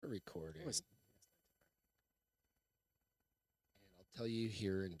recording. And I'll tell you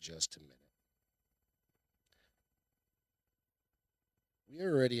here in just a minute. We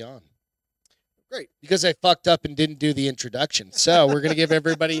are already on. Great. Because I fucked up and didn't do the introduction. So we're going to give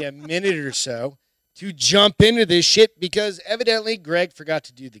everybody a minute or so to jump into this shit because evidently Greg forgot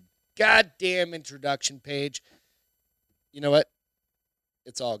to do the goddamn introduction page. You know what?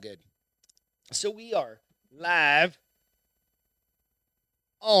 It's all good. So we are live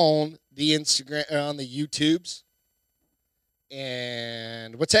on the Instagram, on the YouTubes.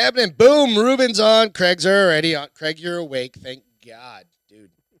 And what's happening? Boom, Ruben's on. Craig's already on. Craig, you're awake. Thank God,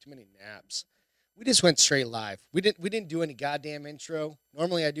 dude. Too many naps. We just went straight live. We didn't do any goddamn intro.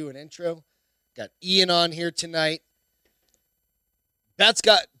 Normally I do an intro. Got Ian on here tonight. Beth's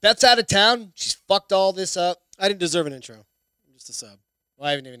out of town. She's fucked all this up. I didn't deserve an intro. I'm just a sub. Well,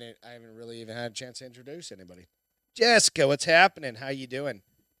 I haven't really even had a chance to introduce anybody. Jessica, what's happening? How you doing?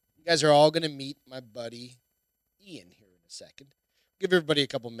 You guys are all gonna meet my buddy Ian here in a second. Give everybody a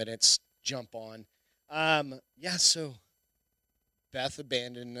couple minutes. Jump on. So Beth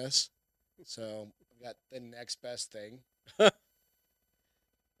abandoned us. So we got the next best thing. That's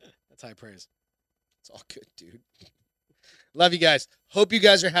high praise. It's all good, dude. Love you guys. Hope you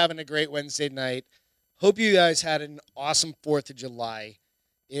guys are having a great Wednesday night. Hope you guys had an awesome 4th of July.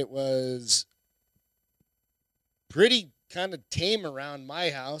 It was pretty kind of tame around my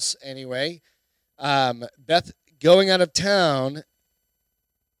house anyway. Beth going out of town.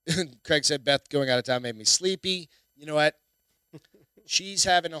 Craig said Beth going out of town made me sleepy. You know what? She's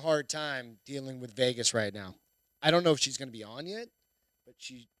having a hard time dealing with Vegas right now. I don't know if she's going to be on yet, but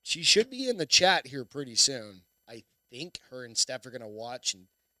she should be in the chat here pretty soon. I think her and Steph are going to watch and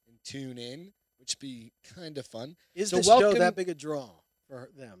tune in, which would be kind of fun. Is the show that big a draw for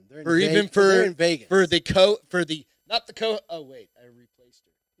them? They're in Vegas. For not the co. Oh wait, I replaced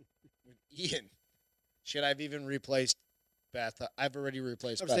her with Ian. Should I've even replaced Beth? I've already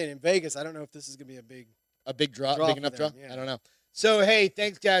replaced. I'm Beth. saying in Vegas. I don't know if this is going to be a big draw, big enough draw. Yeah. I don't know. So hey,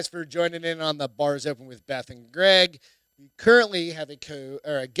 thanks guys for joining in on the Bars Open with Beth and Greg. We currently have a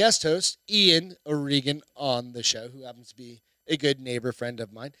guest host, Ian O'Regan, on the show, who happens to be a good neighbor friend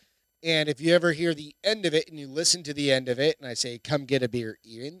of mine. And if you ever hear the end of it and you listen to the end of it, and I say, "Come get a beer,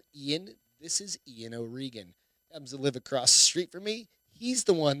 Ian," this is Ian O'Regan. He happens to live across the street from me. He's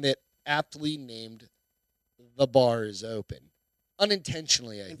the one that aptly named the Bars Open,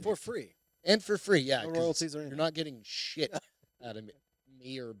 unintentionally, I think. for free. And for free, yeah. No royalties or anything. You're not getting shit out of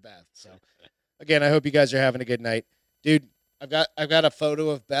me or Beth. So, again, I hope you guys are having a good night, dude. I've got a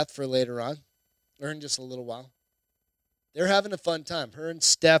photo of Beth for later on, or in just a little while. They're having a fun time. Her and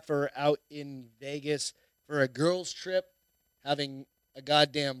Steph are out in Vegas for a girls' trip, having a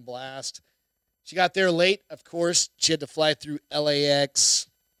goddamn blast. She got there late, of course. She had to fly through LAX,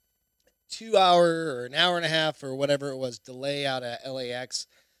 2 hour or an hour and a half or whatever it was, delay out at LAX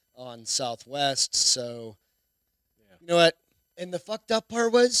on Southwest. So, You know what? And the fucked up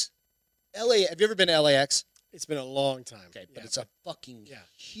part was, LA. Have you ever been to LAX? It's been a long time. Okay, but it's a fucking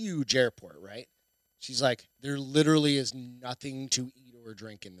huge airport, right? She's like, there literally is nothing to eat or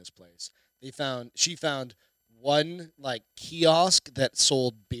drink in this place. She found one like kiosk that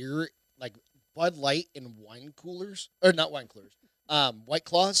sold beer, like Bud Light in wine coolers, or not wine coolers, White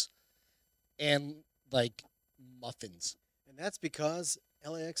Claws, and like muffins. And that's because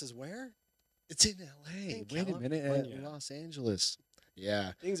LAX is where? It's in LA. Wait a minute, Los Angeles.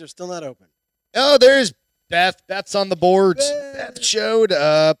 Yeah. Things are still not open. Oh, there's Beth. Beth's on the boards. Beth showed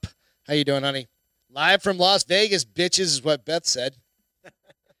up. How you doing, honey? Live from Las Vegas, bitches, is what Beth said.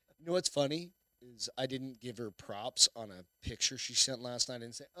 You know what's funny is I didn't give her props on a picture she sent last night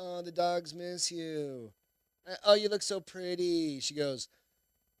and say, "Oh, the dogs miss you. Oh, you look so pretty." She goes,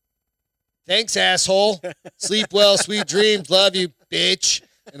 "Thanks, asshole. Sleep well, sweet dreams. Love you, bitch."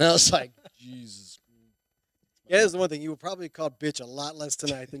 And I was like, Jesus. Yeah, that's the one thing. You were probably called bitch a lot less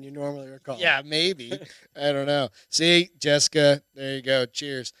tonight than you normally are called. Yeah, maybe. I don't know. See, Jessica, there you go.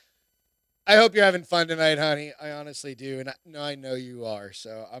 Cheers. I hope you're having fun tonight, honey. I honestly do, and I know you are.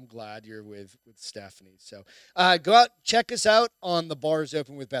 So I'm glad you're with Stephanie. So go out, check us out on the Bars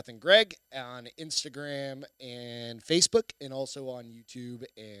Open with Beth and Greg on Instagram and Facebook, and also on YouTube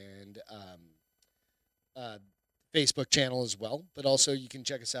and Facebook channel as well. But also you can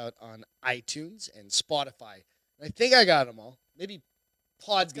check us out on iTunes and Spotify. I think I got them all. Maybe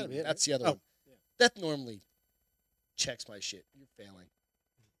Podbean. That's the other one. Yeah. Beth normally checks my shit. You're failing.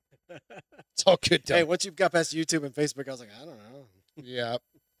 It's all good, though. Hey, once you've got past YouTube and Facebook, I was like, I don't know. Yep.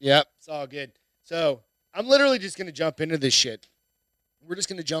 It's all good. So I'm literally just going to jump into this shit. We're just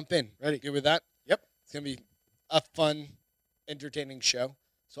going to jump in. Ready? Good with that? Yep. It's going to be a fun, entertaining show.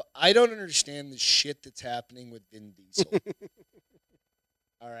 So I don't understand the shit that's happening with Vin Diesel.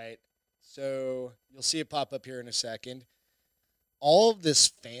 All right. So you'll see it pop up here in a second. All of this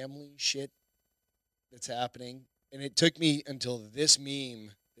family shit that's happening, and it took me until this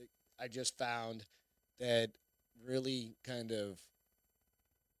meme that I just found that really kind of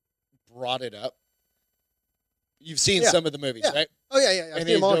brought it up. You've seen Yeah. some of the movies, Yeah. right? Oh yeah. I've And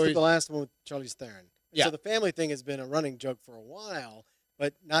seen them all he's except the last one with Charlize Theron. Yeah. So the family thing has been a running joke for a while,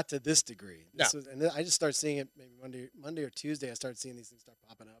 but not to this degree. This was, and then I just started seeing it maybe Monday or Tuesday. I started seeing these things start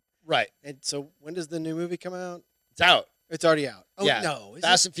popping up. Right. And so when does the new movie come out? It's out. It's already out. Oh Yeah. no, is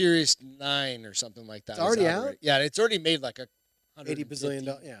Fast and Furious 9 or something like that. It's already out? Already. Yeah, it's already made like $80 bazillion.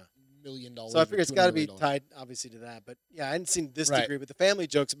 Yeah. $million. So I figure it's got to be $200 million. tied, obviously, to that. But yeah, I hadn't seen this Right. degree. But the family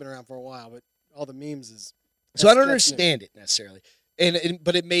jokes have been around for a while. But all the memes is. So I don't that's new. understand it necessarily,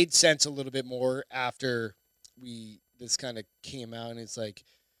 but it made sense a little bit more after this kind of came out, and it's like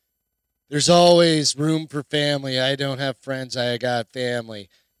there's always room for family. I don't have friends. I got family.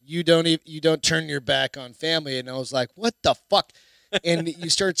 You don't turn your back on family, and I was like, what the fuck? And you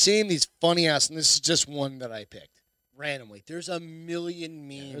start seeing these funny ass, and this is just one that I picked randomly. There's a million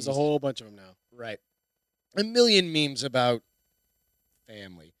memes. Yeah, there's a whole bunch of them now. Right. A million memes about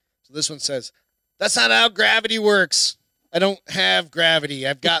family. So this one says, that's not how gravity works. I don't have gravity.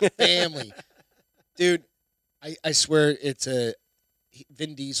 I've got family. Dude, I swear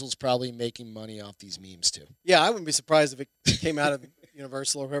Vin Diesel's probably making money off these memes too. Yeah, I wouldn't be surprised if it came out of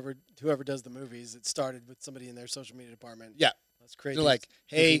Universal or whoever does the movies. It started with somebody in their social media department. Yeah. Let's create They're these like,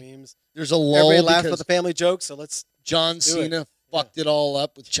 hey, goofy memes. there's a lull Everybody laughs about because the family jokes, so let's John do it. Cena fucked it all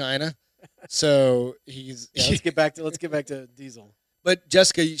up with China. So let's get back to Diesel. But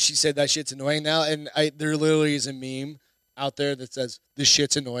Jessica, she said that shit's annoying now, and there literally is a meme out there that says this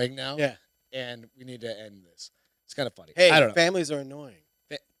shit's annoying now. Yeah. And we need to end this. It's kind of funny. Hey, I don't know. families are annoying.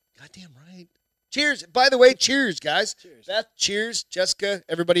 Goddamn right. Cheers. By the way, cheers, guys. Cheers. Beth, cheers. Jessica,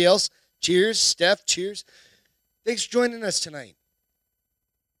 everybody else, cheers. Steph, cheers. Thanks for joining us tonight.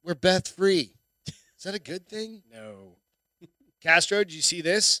 We're Beth free. Is that a good thing? No. Castro, did you see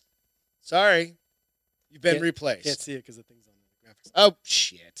this? Sorry. You've been replaced. Can't see it because the thing's on the graphics. Oh,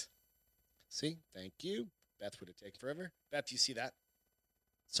 shit. See? Thank you. Beth would have taken forever. Beth, you see that?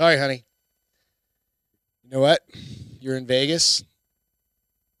 Sorry, honey. You know what? You're in Vegas.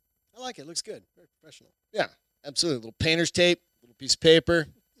 I like it. It looks good. Very professional. Yeah, absolutely. A little painter's tape, a little piece of paper,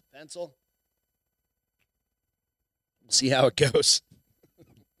 pencil. We'll see how it goes.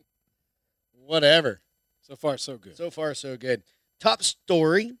 Whatever. So far, so good. So far, so good. Top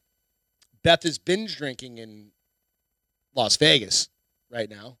story. Beth is binge drinking in Las Vegas right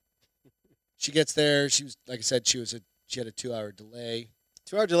now. She gets there. She was, like I said, she had a 2-hour delay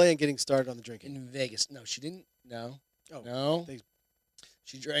 2-hour delay in getting started on the drinking. in Vegas. No, she didn't. No. Oh, No. they-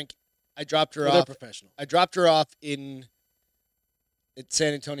 She drank. I dropped her Well, they're off. professional. I dropped her off at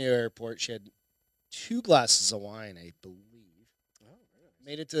San Antonio Airport. She had 2 glasses of wine, I believe. Oh, very nice.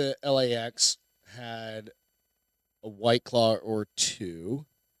 Made it to LAX. Had a White Claw or 2.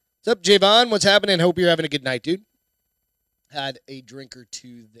 What's up, Javon? What's happening? Hope you're having a good night, dude. Had a drink or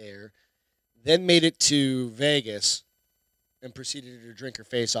 2 there. Then made it to Vegas and proceeded to drink her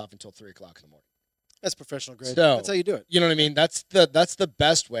face off until 3 o'clock in the morning. That's professional grade. So- That's how you do it. You know what I mean? That's the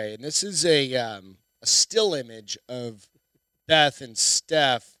best way. And this is a still image of Beth and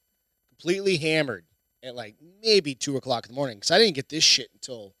Steph completely hammered at like maybe 2 o'clock in the morning. Because I didn't get this shit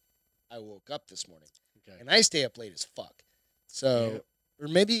until I woke up this morning. Okay. And I stay up late as fuck. So, Yep. or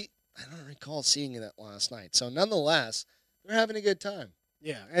maybe, I don't recall seeing that last night. So nonetheless, they're having a good time.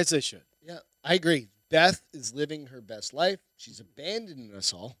 Yeah, as they should. Yeah, I agree. Beth is living her best life. She's abandoning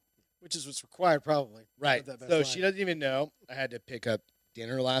us all. Which is what's required, probably. Right. Live that best So life. she doesn't even know. I had to pick up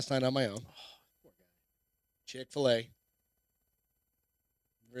dinner last night on my own. Poor guy. Chick-fil-A.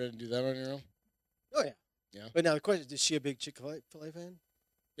 You ready to do that on your own? Oh, yeah. Yeah. But now the question is she a big Chick-fil-A fan?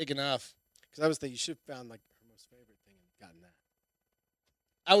 Big enough. Because I was thinking you should have found like her most favorite thing and gotten that.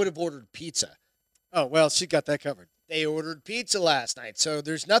 I would have ordered pizza. Oh, well, she got that covered. They ordered pizza last night. So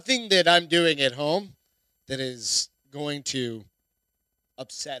there's nothing that I'm doing at home that is going to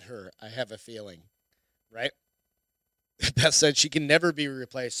upset her, I have a feeling. Right? Beth said she can never be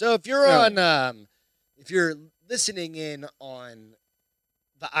replaced. So if you're if you're listening in on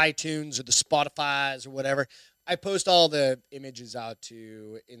the iTunes or the Spotify's or whatever, I post all the images out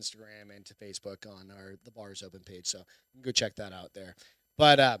to Instagram and to Facebook on the Bars Open page. So you can go check that out there.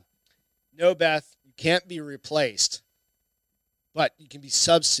 But no, Beth, you can't be replaced, but you can be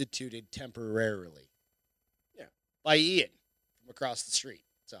substituted temporarily. Yeah. By Ian from across the street.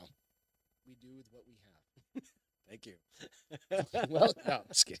 So we do with what we have. Thank you. Well, no, I'm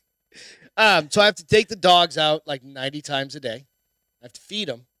just kidding. So I have to take the dogs out like 90 times a day. I have to feed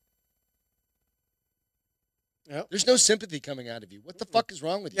them. Yep. There's no sympathy coming out of you. What the fuck is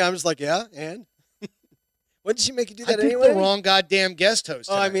wrong with you? Yeah, I'm just like, yeah, and what did she make you do I that picked anyway? the wrong goddamn guest host.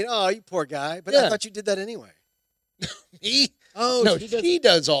 Oh, I tonight. mean, oh, you poor guy. But Yeah. I thought you did that anyway. Me? Oh, No, she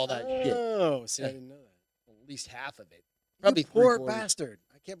does all that shit. Oh, see, I didn't know that. At least half of it. Probably You poor three-quarters. bastard.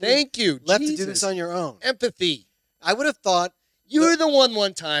 I can't believe Thank you. you left Jesus. to do this on your own. Empathy. I would have thought You were the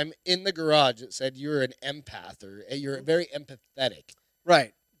one time in the garage that said you're an empath or you're very empathetic.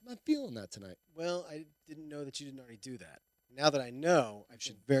 right. I'm not feeling that tonight. Well, I didn't know that you didn't already do that. Now that I know, I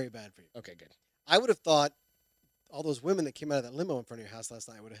feel very bad for you. Okay, good. I would have thought all those women that came out of that limo in front of your house last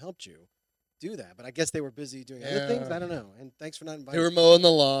night would have helped you do that. But I guess they were busy doing other things. I don't know. And thanks for not inviting They were me. mowing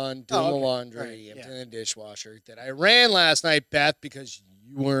the lawn, doing Oh, the okay. laundry, Right, emptying yeah. the dishwasher that I ran last night, Beth, because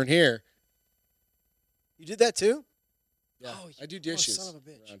you weren't here. You did that too? Yeah, Oh, I do dishes son of a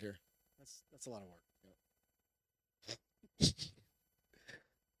bitch. around here. That's a lot of work.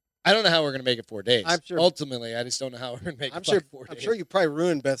 I don't know how we're going to make it 4 days. I'm sure- Ultimately, I just don't know how we're going to make I'm it sure. 4 I'm days. sure you probably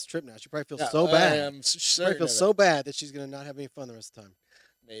ruined Beth's trip now. She probably feels Yeah, so I bad. am She certain probably feels of it. so bad that she's gonna not have any fun the rest of the time.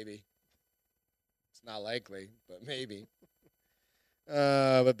 Maybe. It's not likely, but maybe.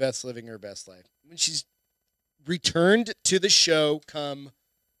 But Beth's living her best life. When she's returned to the show come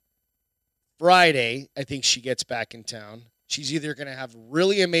Friday, I think she gets back in town. She's either going to have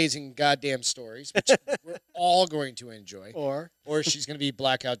really amazing goddamn stories, which we're all going to enjoy, Or or she's going to be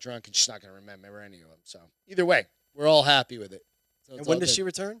blackout drunk and she's not going to remember any of them. So either way, we're all happy with it. So and it's when all does good. she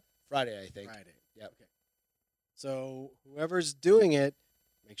return? Friday, I think. Friday. Yep. Okay. So whoever's doing it,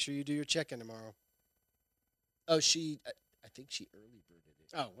 make sure you do your check-in tomorrow. Oh, I think she early birded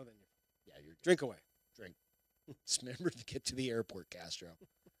it. Oh, well then, Yeah, you're good. drink away. Just remember to get to the airport, Castro.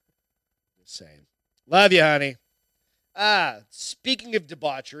 Just saying. Love you, honey. Speaking of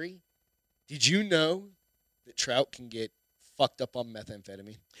debauchery, did you know that trout can get fucked up on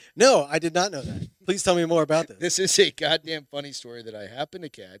methamphetamine? No, I did not know that. Please tell me more about this. This is a goddamn funny story that I happened to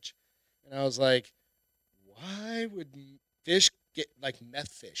catch. And I was like, why would fish get, like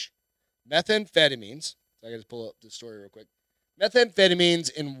meth fish? Methamphetamines. So I got to pull up the story real quick.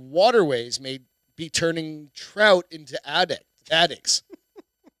 Methamphetamines in waterways may be turning trout into addicts.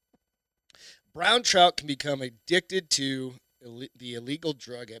 Brown trout can become addicted to the illegal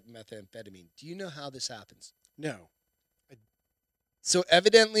drug methamphetamine. Do you know how this happens? No. So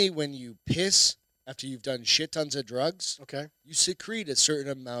evidently when you piss after you've done shit tons of drugs, Okay. you secrete a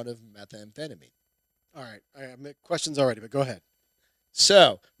certain amount of methamphetamine. All right. I have questions already, but go ahead.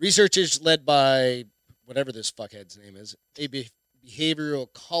 So researchers led by whatever this fuckhead's name is, a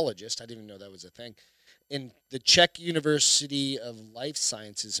behavioral ecologist, I didn't even know that was a thing, in the Czech University of Life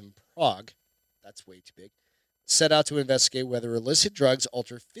Sciences in Prague, that's way too big, set out to investigate whether illicit drugs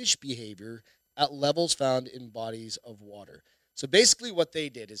alter fish behavior at levels found in bodies of water. So basically what they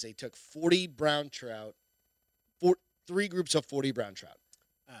did is they took 40 brown trout, three groups of 40 brown trout,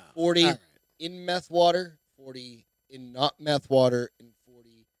 40 all right. in meth water, 40 in not meth water, and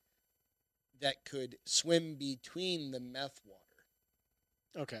 40 that could swim between the meth water.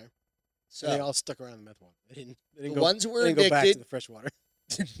 Okay. So And they all stuck around the meth water. They didn't the go, ones who were they didn't go back to addicted, the fresh water.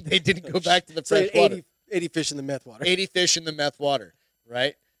 they didn't go back to the So they fresh had water. 80 fish in the meth water. 80 fish in the meth water,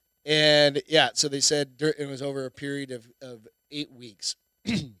 right? And yeah, so they said it was over a period of 8 weeks.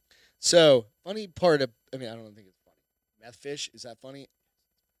 So funny part of, I mean, I don't think it's funny. Meth fish, is that funny?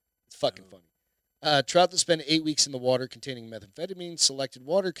 It's fucking No. funny. Trout that spend 8 weeks in the water containing methamphetamine selected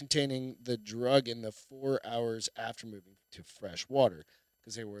water containing the drug in the 4 hours after moving to fresh water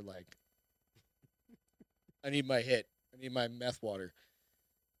because they were like, I need my hit. I need my meth water.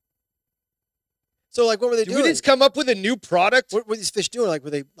 So, like, what were they Did doing? we just come up with a new product? What were these fish doing? Like, were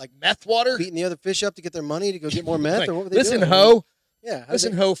they like Meth water? beating the other fish up to get their money to go get more meth, Like, or what were they listen, doing? ho. Yeah. how did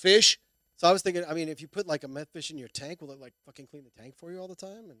Listen, they- ho, fish. So I was thinking. I mean, if you put like a meth fish in your tank, will it like fucking clean the tank for you all the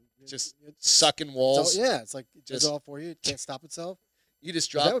time? And Just it's Sucking all, walls. yeah, it's like it does Just- it all for you. It can't stop itself. You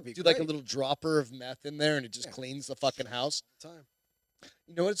just That drop, would be do like a great. little dropper of meth in there, and it just Yeah. cleans the fucking house. All the time.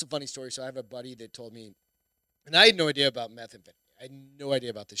 You know what? It's a funny story. So I have a buddy that told me, and I had no idea about methamphetamine. I had no idea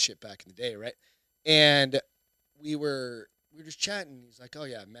about this shit back in the day, right? And we were just chatting. He's like, "Oh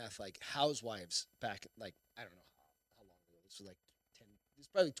yeah, meth. Like housewives back, like I don't know how long ago. This was like 10. This was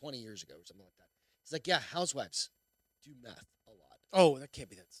probably 20 years ago or something like that." He's like, "Yeah, housewives do meth a lot." Oh, that can't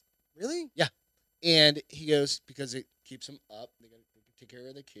be that. Really? And he goes, because it keeps them up. They can take care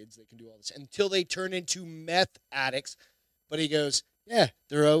of the kids. They can do all this until they turn into meth addicts. But he goes, yeah,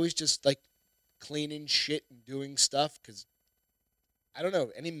 they're always just like cleaning shit and doing stuff. Because I don't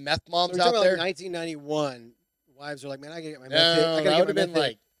know, any meth So moms we're out talking there? about 1991. wives are like, man, I gotta get my No, meth hit. I that gotta would get have my been meth hit.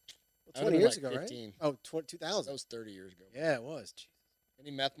 like Well, 20 years ago, 15. right? Oh, 2000. That was 30 years ago. Yeah, it was. Jeez.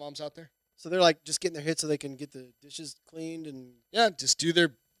 Any meth moms out there? So they're like just getting their hits so they can get the dishes cleaned, and Yeah, just do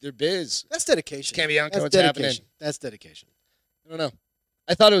their biz. that's dedication. Can't be on That's what's happening. dedication. That's dedication. I don't know.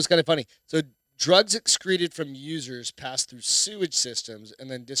 I thought it was kind of funny. So drugs excreted from users pass through sewage systems and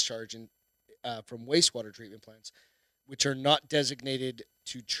then discharge from wastewater treatment plants, which are not designated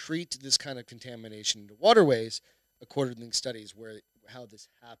to treat this kind of contamination into waterways, according to studies how this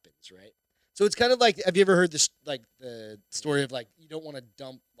happens, right? So it's kind of like, have you ever heard this, like the story of like you don't want to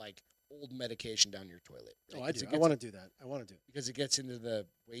dump like old medication down your toilet? Right? Oh, I do. I want to do that. I want to do it. Because it gets into the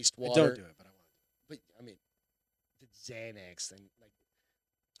wastewater. I don't do it, but I want to. But I mean, the Xanax thing, like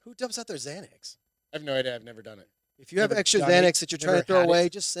Who dumps out their Xanax? I have no idea. I've never done it. If you have Never extra done it, Xanax that you're trying never to throw had away,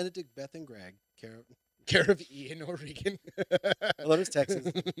 it. just send it to Beth and Greg. Care of Ian or Regan. I love his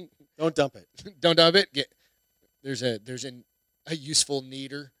Texas. Don't dump it. Don't dump it. There's a useful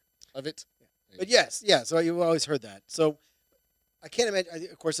kneader of it. But yes, yeah. So you've always heard that. So I can't imagine.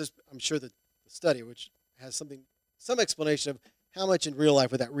 Of course, I'm sure that the study, which has some explanation of how much in real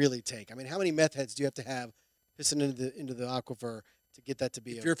life would that really take. I mean, how many meth heads do you have to have pissing into the aquifer to get that to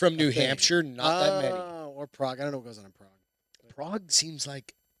be? If you're from New Hampshire, not that many. Or Prague. I don't know what goes on in Prague. Prague seems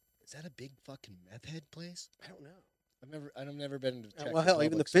like, is that a big fucking meth head place? I don't know. I've never been to Czech Well, hell,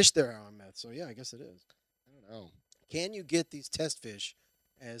 even the Republic, so fish there are on meth. So yeah, I guess it is. I don't know. Can you get these test fish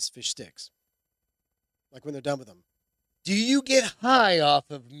as fish sticks? Like when they're done with them? Do you get high off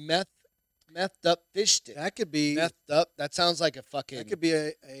of methed up fish stick? That could be. Methed up. That sounds like a fucking. That could be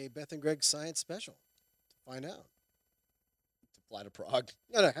a Beth and Greg science special. To find out. To fly to Prague.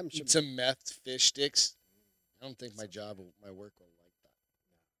 No, I'm sure. Eat some methed fish sticks. I don't think my work will like that.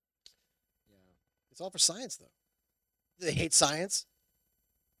 Yeah. It's all for science, though. Do they hate science?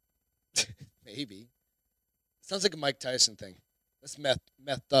 Maybe. Sounds like a Mike Tyson thing. That's methed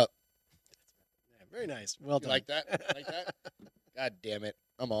up. Yeah, very nice. Well You done. like that? Like that? God damn it.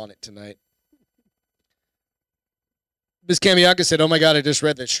 I'm on it tonight. Ms. Kamiaka said, "Oh my God, I just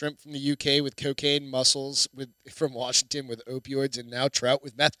read that shrimp from the UK with cocaine, mussels from Washington with opioids, and now trout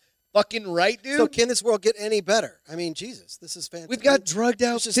with meth." Fucking right, dude. So can this world get any better? I mean, Jesus, this is fantastic. We've got drugged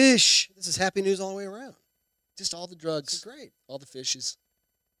out fish. This is happy news all the way around. Just all the This is drugs, great. all the fishes.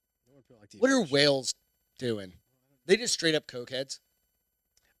 No one feel like to eat What are fish. whales doing? They just straight up cokeheads.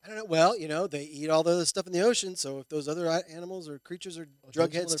 I don't know. Well, they eat all the other stuff in the ocean. So if those other animals or creatures are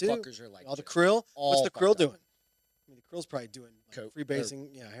drug heads too, Motherfuckers are like all the just krill. all What's the krill fucked up. doing? I mean, the krill's probably doing Coke, freebasing,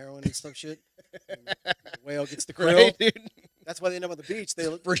 heroin and stuff shit. And the whale gets the krill. Right, dude? That's why they end up on the beach. They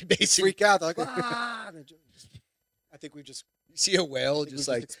Freebasing. freak out. They're like, ah! And I think we just You see a whale just just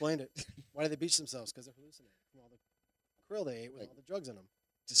like explained it. Why do they beach themselves? Because they're hallucinating from all the krill they ate with all the drugs in them.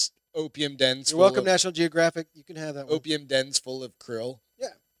 just opium dens. You're full welcome, of, National Geographic. You can have that one. opium dens full of krill. Yeah,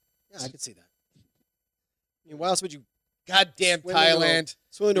 I can see that. I mean, why else would you Goddamn Swim into a- Thailand.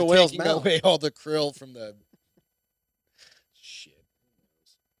 swim into a You're whale's taking mouth? away all the krill from the shit.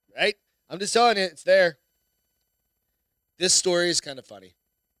 Right? I'm just telling you, it's there. This story is kind of funny.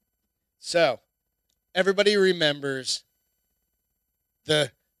 So, everybody remembers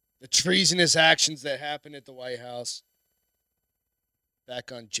the treasonous actions that happened at the White House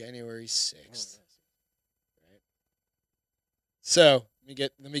back on January 6th. Right? So,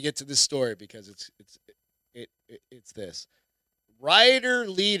 let me get to this story because it's this. Riot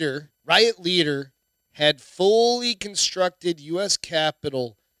leader had fully constructed U.S.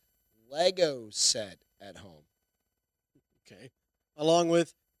 Capitol Lego set at home. Okay. Along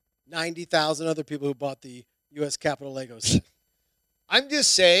with 90,000 other people who bought the U.S. Capitol Lego set. I'm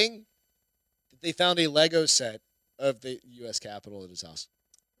just saying that they found a Lego set of the U.S. Capitol at his house.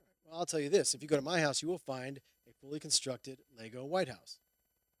 Well, I'll tell you this. If you go to my house, you will find a fully constructed Lego White House.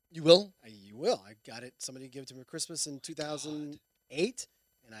 You will? You will. I got it. Somebody gave it to me for Christmas in 2008,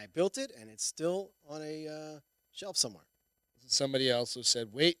 and I built it, and it's still on a shelf somewhere. Somebody also said,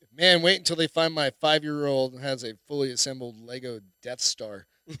 wait until they find my 5-year-old has a fully assembled Lego Death Star.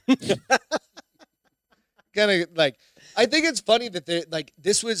 Kind of like, I think it's funny that they like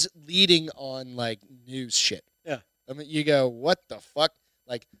this was leading on like news shit. Yeah. I mean, you go, what the fuck?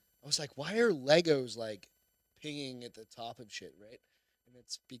 Like, I was like, why are Legos like pinging at the top of shit, right? And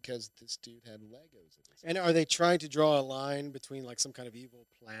it's because this dude had Legos. And are they trying to draw a line between like some kind of evil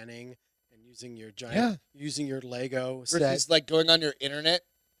planning and using your using your Lego set? Versus like going on your internet.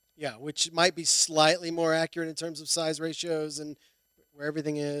 Yeah, which might be slightly more accurate in terms of size ratios and where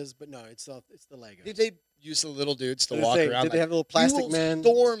everything is, but no, it's the Lego. Did they use the little dudes to Did walk they- around? did they have little plastic men?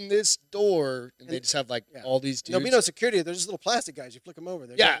 Storm this door, and they And- just have like yeah. all these dudes. There'll be no security. They're just little plastic guys. You flick them over.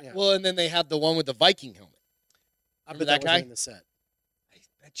 They're yeah, good. well, and then they have the one with the Viking helmet. I Remember bet that that guy? wasn't in the set. I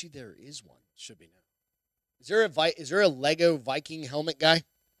bet you there is one. Should be now. Is there a Lego Viking helmet guy?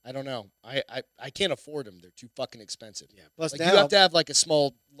 I don't know. I can't afford them. They're too fucking expensive. Yeah. Plus Like now you have to have like a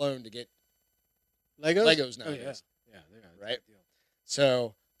small loan to get Legos. Legos Oh, yeah. nowadays. Yeah. That's a Right? big deal.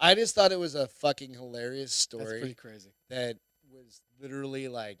 So I just thought it was a fucking hilarious That's story pretty crazy. that was literally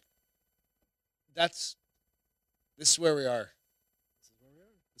like, this is where we are.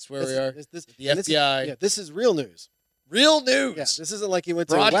 This is where we are. The and FBI. Yeah, this is real news. Real news. Yeah, this isn't like you went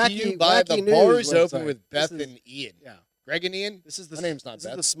to Brought wacky, to you by wacky the news Bars Open website. with Beth This is- and Ian. Yeah. Greg and Ian? This is the My name's not this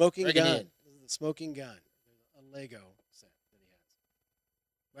Beth. is the smoking Greg and gun. Ian. This is the smoking gun. A Lego set that he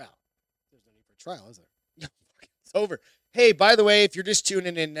has. Wow. There's no need for a trial, is there? It's over. Hey, by the way, if you're just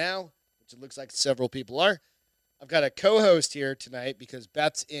tuning in now, which it looks like several people are, I've got a co-host here tonight because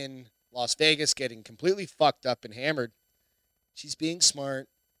Beth's in Las Vegas getting completely fucked up and hammered. She's being smart.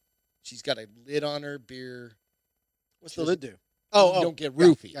 She's got a lid on her beer. What's She the lid doesn't- do? Oh, you don't get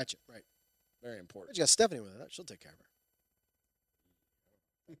roofie. Gotcha. Right. Very But important. you got Stephanie with her. She'll take care of her.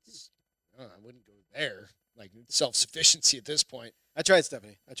 I wouldn't go there. Like self-sufficiency at this point. I tried,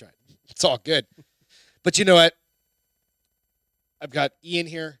 Stephanie. I tried. It's all good. But you know what? I've got Ian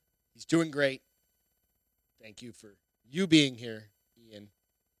here. He's doing great. Thank you for you being here, Ian.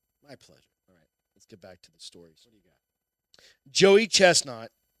 My pleasure. All right, let's get back to the stories. What do you got? Joey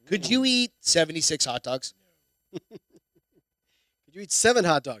Chestnut. Could you eat 76 hot dogs? Could you eat 7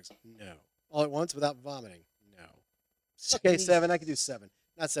 hot dogs? No. All at once without vomiting? No. Okay, 7. I could do 7.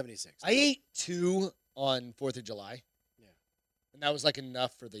 Not 76. I ate 2 on 4th of July. Yeah. And that was like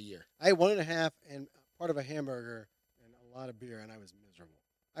enough for the year. I ate 1.5 and part of a hamburger and a lot of beer, and I was miserable.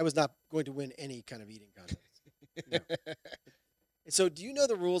 I was not going to win any kind of eating contest. No. And so, do you know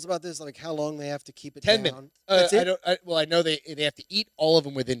the rules about this? Like how long they have to keep it 10 down? minutes. That's it? I know they have to eat all of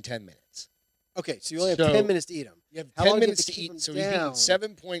them within 10 minutes. Okay, so you only have So- 10 minutes to eat them. You have How 10 long do you have minutes to to keep eat. them So he's eating down?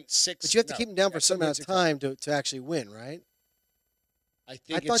 7.6. But you have to keep them down for a yeah, certain amount of 7.6. time to actually win, right? I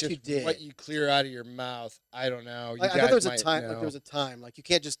think thought it's you just did. what you clear out of your mouth. I don't know. You Like, I guys thought there was a might time. know. Like there was a time. Like you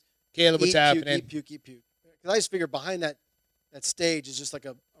can't just Caleb, what's eat, happening? puke, eat, puke. Because I just figured behind that stage is just like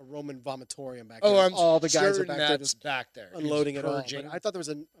a Roman vomitorium back Oh, there. I'm all the guys are certain back there that's just back there. unloading it all. purging. But I thought there was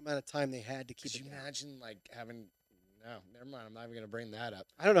an amount of time they had to keep Could it you down. imagine like having? No, never mind. I'm not even gonna bring that up.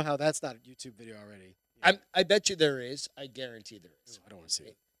 I don't know how that's not a YouTube video already. Yeah. I bet you there is. I guarantee there is. I don't want to see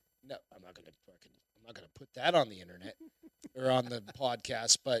it. No, I'm not gonna put that on the internet or on the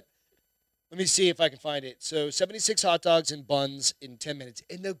podcast. But let me see if I can find it. So 76 hot dogs and buns in 10 minutes.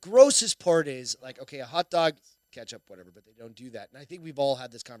 And the grossest part is like, okay, a hot dog, ketchup, whatever, but they don't do that. And I think we've all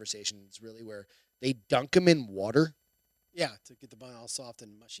had this conversation. It's really where they dunk them in water Yeah, to get the bun all soft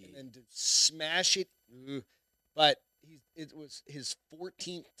and mushy. and then to smash it. Ugh. But it was his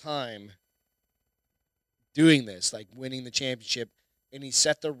 14th time doing this, like winning the championship, and he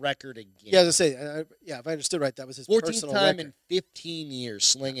set the record again. Yeah, as I say, if I understood right, that was his 14th personal time record. in 15 years,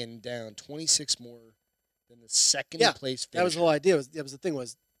 slinging down 26 more than the second Yeah, place finisher. That was the whole idea. That was the thing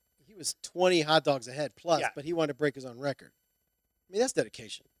was he was 20 hot dogs ahead plus, Yeah. but he wanted to break his own record. I mean, that's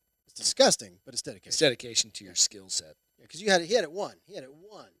dedication. It's disgusting, but it's dedication. It's dedication to your skill set. Because he had it won. He had it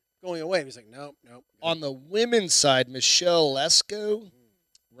won. Going away, he was like, nope. On the women's side, Michelle Lesko,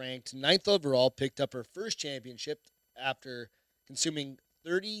 ranked 9th overall, picked up her first championship after consuming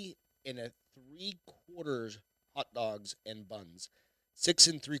 30 and 3/4 hot dogs and buns. 6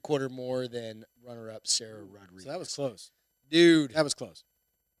 3/4 more than runner-up Sarah Rodriguez. So that was close. Dude, That was close.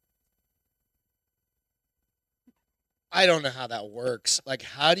 I don't know how that works. Like,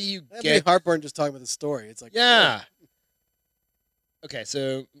 how do you That get... made heartburn just talking about the story. It's like, Yeah. Okay,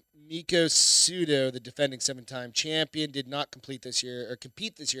 so Miko Sudo, the defending 7-time champion, did not compete this year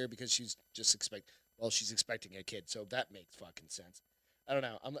because she's expecting a kid. So that makes fucking sense. I don't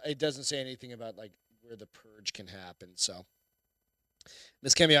know. It doesn't say anything about like where the purge can happen. So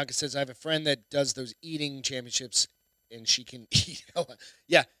Miss Kamiaka says, I have a friend that does those eating championships, and she can eat.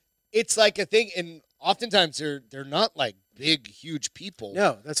 Yeah, it's like a thing, and oftentimes they're not like big, huge people.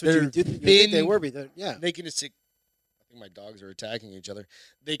 No, that's what They're you would do. You think thin- they were, yeah. They can just. I think my dogs are attacking each other.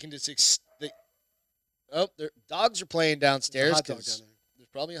 They can just. Their dogs are playing downstairs hot dog because down there. there's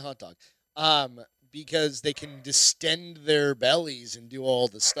probably a hot dog. Because they can distend their bellies and do all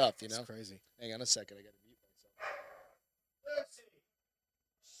the stuff. You know. It's crazy. Hang on a second. I got to mute myself.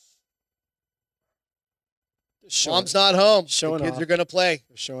 Just showing, Mom's not home. showing the kids off. are gonna play.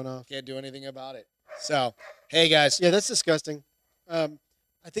 they're showing off. Can't do anything about it. So, hey guys. Yeah, that's disgusting.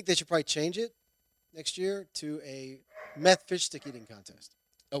 I think they should probably change it next year to a meth fish stick eating contest.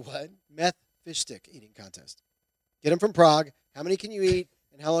 A what? Meth fish stick eating contest. Get them from Prague. How many can you eat,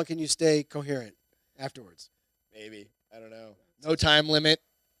 and how long can you stay coherent afterwards? Maybe. I don't know. No time limit.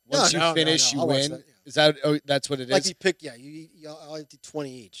 No, Once you no, finish, no. you I'll watch win. that, yeah. Is that? Oh, that's what it Like is. you pick, I'll do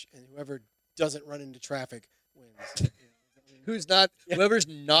 20 each, and whoever doesn't run into traffic wins. Who's not? Yeah. Whoever's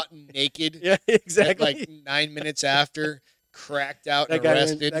not naked. Yeah, At exactly. like 9 minutes after, cracked out that and guy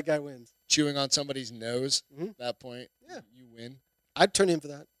wins. arrested, That guy wins. chewing on somebody's nose. Mhm. At that point, Yeah. you win. I'd turn in for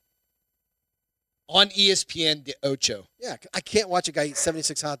that. On ESPN de Ocho. Yeah, I can't watch a guy eat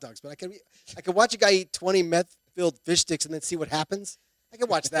 76 hot dogs, but I can watch a guy eat 20 meth-filled fish sticks and then see what happens. I can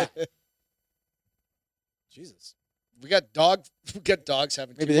watch that. Jesus. We got dogs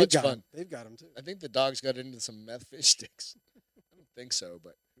having Maybe too they've much got fun. him. They've got him too. I think the dogs got into some meth fish sticks. I don't think so,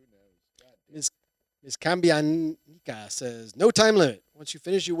 but who knows? God damn. Ms. Cambianica says, no time limit. Once you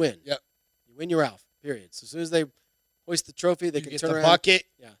finish, you win. Yep. You win, you're out. Period. So as soon as they hoist the trophy, they You can get turn the around. bucket.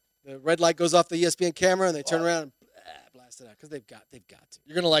 The red light goes off the ESPN camera, and they turn around and blast it out because they've got to.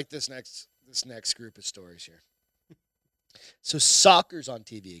 You're gonna like this next group of stories here. So soccer's on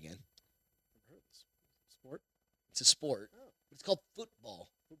TV again. Sport? It's a sport. Oh. It's called football.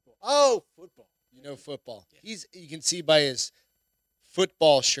 Oh, football. You know football. Yeah. You can see by his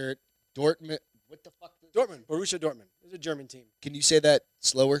football shirt, Dortmund. What the fuck? Dortmund. Borussia Dortmund. It's a German team. Can you say that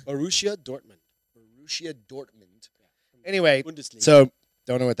slower? Borussia Dortmund. Borussia Dortmund. Yeah. Anyway, Bundesliga. so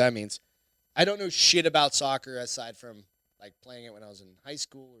don't know what that means. I don't know shit about soccer aside from like playing it when I was in high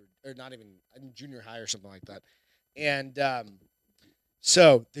school or not even in junior high or something like that. And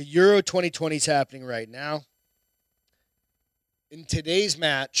so the Euro 2020 is happening right now. In today's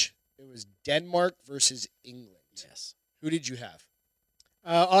match, it was Denmark versus England. Yes. Who did you have?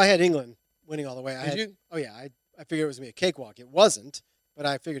 I had England winning all the way. Did you? Oh, yeah. I figured it was going to be a cakewalk. It wasn't, but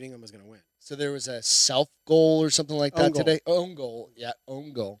I figured England was going to win. So there was a self goal or something like that Own goal. today. Own goal. Yeah,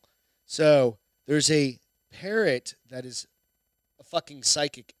 own goal. So there's a parrot that is a fucking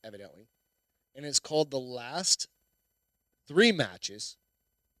psychic, evidently, and it's called the last 3 matches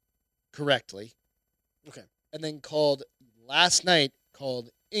correctly. Okay. And then called last night called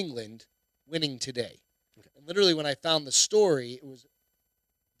England winning today. Okay. And literally when I found the story,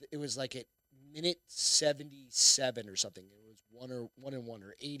 it was like at minute 77 or something. It was 1-1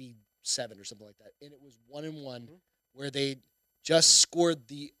 or 87 or something like that. And it was 1-1 where they just scored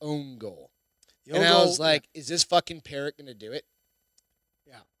the own goal. The And own I goal- was like, is this fucking parrot going to do it?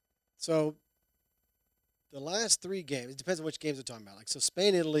 Yeah. So the last 3 games, it depends on which games we're talking about. Like, so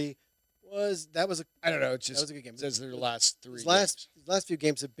Spain, Italy that was a I don't know. It's that just was a good game. it says their last 3 These games. last few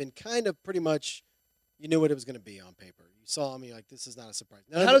games have been kind of pretty much, you knew what it was going to be on paper. You saw them, you're like, this is not a surprise.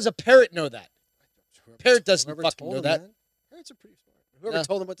 How does a parrot know that? Parrot doesn't whoever fucking told know them, that. man. Parrots are pretty smart. Whoever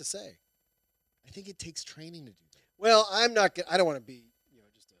told them what to say. I think it takes training to do that. Well, I don't want to be,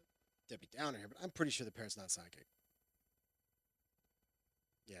 just a Debbie Downer here, but I'm pretty sure the parrot's not psychic.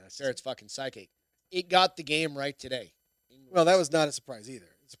 Yeah, that's Parrot's fucking psychic. It got the game right today. well, that was not a surprise either.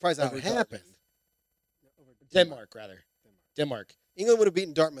 Surprise how Over it happened. Over Denmark, rather. Denmark. England would have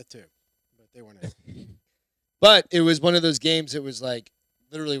beaten Dartmouth too, but they weren't. But it was one of those games. It was like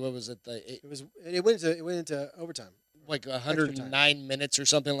literally, what was it? It went into overtime. Like Extra 109 minutes or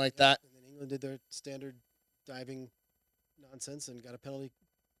something like that. And then England did their standard diving nonsense and got a penalty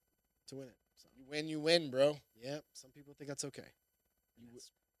to win it. So, You win, bro. yeah, some people think that's okay. That's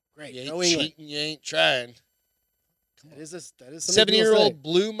great. You Go ain't England. cheating. You ain't trying. That is something people 7-year-old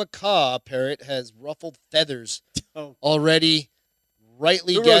blue macaw parrot has ruffled feathers. say. Oh, Already,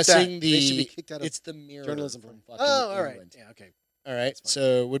 rightly who wrote guessing that? They should be kicked out of it's the mirror journalism from from. fucking Oh, all right. England. Yeah, okay. All right, That's fine.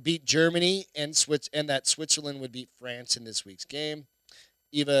 so would beat Germany and that Switzerland would beat France in this week's game.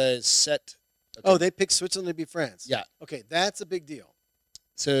 Eva is set. Okay. Oh, they picked Switzerland to beat France. Yeah. Okay, that's a big deal.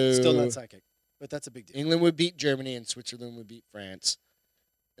 So Still not psychic, but that's a big deal. England would beat Germany and Switzerland would beat France,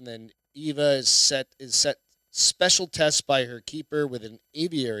 and then Eva is set special test by her keeper with an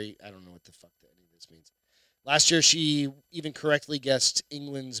aviary. I don't know what the fuck any of this means. Last year, she even correctly guessed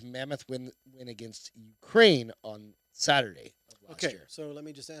England's mammoth win against Ukraine on Saturday of last Okay, year. so let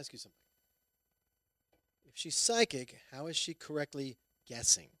me just ask you something. If she's psychic, how is she correctly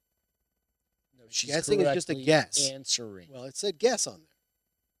guessing? No, she's Guessing is just a correctly guess. Answering. Well, it said guess on there.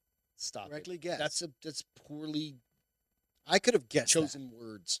 Stop correctly it. guess. That's poorly I could have guessed chosen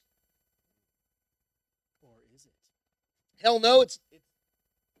words. that. Or is it? Hell no, it's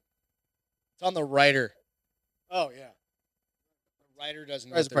on the writer. Oh, yeah. The writer doesn't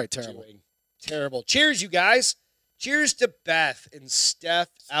know That's what they're probably terrible. doing. Terrible. Cheers, you guys. Cheers to Beth and Steph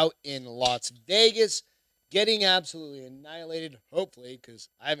out in Las Vegas, getting absolutely annihilated, hopefully, because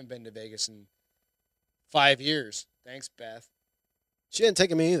I haven't been to Vegas in 5 years. Thanks, Beth. She didn't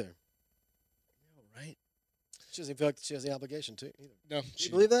take me either. Right? She doesn't feel like she has the obligation to either. No, You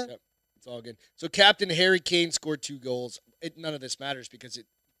believe that? Yep. It's all good. So Captain Harry Kane scored 2 goals. None of this matters because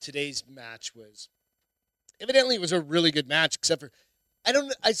today's match was evidently it was a really good match, except for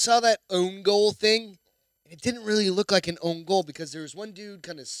I saw that own goal thing, and it didn't really look like an own goal because there was one dude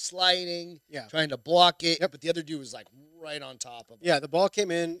kind of sliding, trying to block it, but the other dude was like right on top of him. Yeah, the ball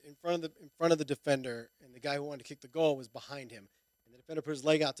came in front of the defender, and the guy who wanted to kick the goal was behind him. And the defender put his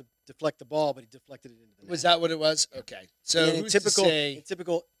leg out to deflect the ball, but he deflected it into the net. Was that what it was? Okay. So in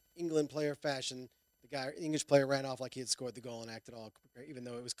typical England player fashion, the English player ran off like he had scored the goal and acted all, even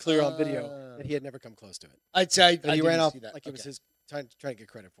though it was clear on video that he had never come close to it. I'd say he ran off like it was his trying to get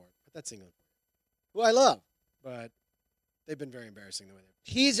credit for it. But that's England, who I love, but they've been very embarrassing the way they.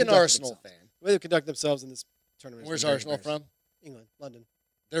 He's an Arsenal fan. The way they conduct themselves in this tournament. Where's Arsenal from? England, London.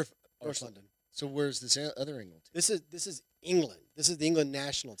 They're North London. So where's this other England team? This is England. This is the England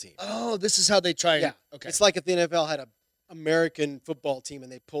national team. Oh, this is how they try. Yeah. Okay. It's like if the NFL had a American football team and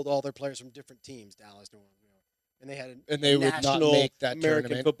they pulled all their players from different teams, Dallas, New Orleans, and they had they would not make that American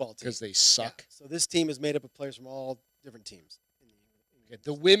tournament football team because they suck. Yeah. So this team is made up of players from all different teams.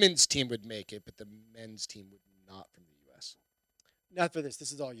 The women's team would make it, but the men's team would not from the U.S. Not for this.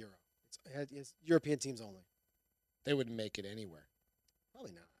 This is all Euro. It's European teams only. They wouldn't make it anywhere.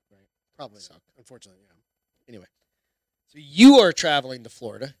 Probably not. Right. Probably suck. Not. Unfortunately, yeah. Anyway, so you are traveling to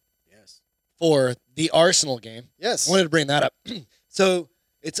Florida. Yes. For the Arsenal game. Yes. I wanted to bring that up. So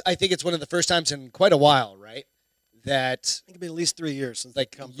I think it's one of the first times in quite a while, right? That I think it's been at least 3 years since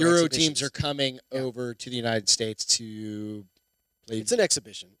like Euro teams are coming over to the United States to play. It's an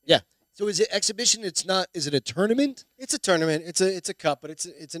exhibition. Yeah. So is it exhibition? It's not. Is it a tournament? It's a tournament. It's a cup, but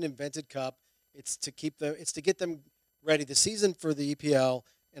it's an invented cup. It's to keep them. It's to get them ready. The season for the EPL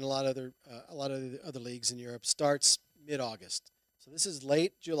and a lot of the other leagues in Europe starts mid-August. So this is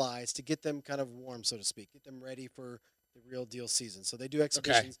late July. It's to get them kind of warm, so to speak, get them ready for the real deal season. So they do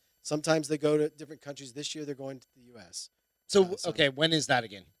exhibitions. Okay. Sometimes they go to different countries. This year they're going to the U.S. So when is that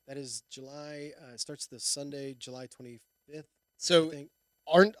again? That is July. It starts the Sunday, July 25th. So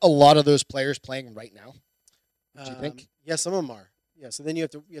aren't a lot of those players playing right now? Do you think? Yeah, some of them are. Yeah. So then you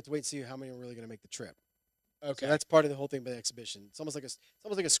have to wait and see how many are really going to make the trip. Okay. So that's part of the whole thing about the exhibition. It's almost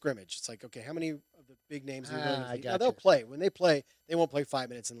like a scrimmage. It's like, okay, how many of the big names are really now they'll play. When they play, they won't play 5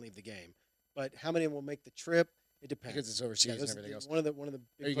 minutes and leave the game. But how many will make the trip? It depends. Because it's overseas and everything else. One of the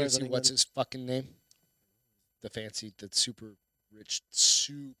big are you players gonna see what's his fucking name? The super rich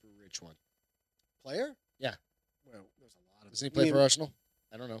one. Player? Yeah. Well, there's a lot of. Doesn't he play for Arsenal?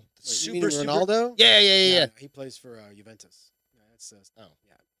 I don't know. You mean Ronaldo? Yeah. He plays for Juventus. Yeah, that's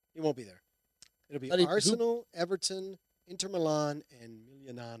yeah. He won't be there. It'll be Arsenal, Everton, Inter Milan, and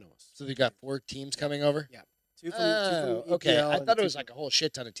Milionanos. So they got 4 teams coming over? Yeah. Two from EPL. Okay. I thought it was like a whole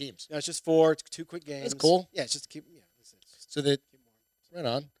shit ton of teams. No, it's just 4. It's 2 quick games. That's cool. Yeah, it's just to keep. Yeah. So that. Right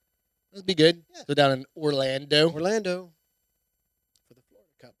on. That'd be good. Yeah. So down in Orlando. For the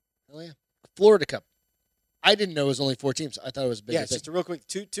Florida Cup. Oh yeah. Florida Cup. I didn't know it was only 4 teams. I thought it was bigger. Yeah, it's just a real quick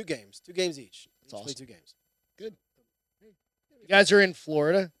two games. 2 games each. That's awesome. Play 2 games. Good. You guys are in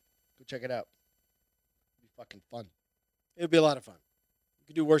Florida. Go check it out. It'll be fucking fun. It'll be a lot of fun. You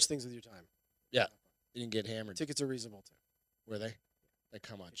can do worse things with your time. Yeah. You didn't get hammered. Tickets are reasonable too. Were they? Like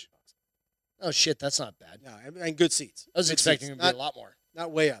how much? Oh shit, that's not bad. No, and good seats. I was expecting it to be a lot more.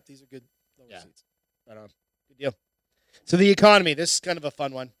 Not way up. These are good lower seats. Right on. Good deal. So the economy. This is kind of a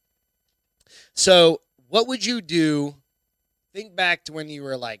fun one. So what would you do? Think back to when you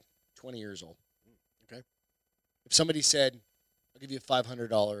were like 20 years old. Okay. If somebody said, "I'll give you a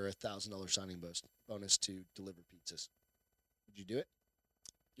 $500 or $1,000 signing bonus to deliver pizzas," would you do it?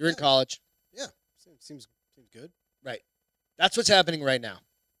 You're in college. Yeah. Seems good. Right. That's what's happening right now.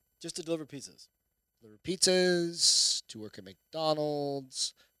 Just to deliver pizzas. Deliver pizzas, to work at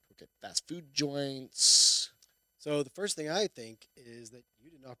McDonald's, to work at fast food joints. So the first thing I think is that you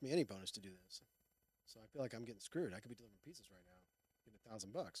didn't offer me any bonus to do this. So I feel like I'm getting screwed. I could be delivering pizzas right now.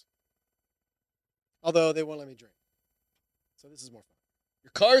 Get $1,000. Although they won't let me drink. So this is more fun.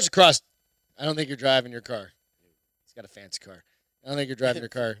 Your car's across. I don't think you're driving your car. He's got a fancy car. I don't think you're driving your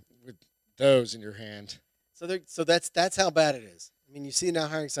car with those in your hand. So that's how bad it is. I mean, you see now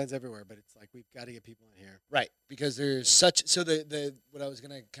hiring signs everywhere, but it's like we've got to get people in here. Right, because there's such. So the what I was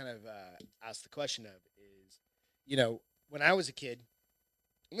gonna kind of ask the question of is, when I was a kid,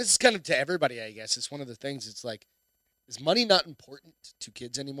 and this is kind of to everybody, I guess. It's one of the things. It's like, is money not important to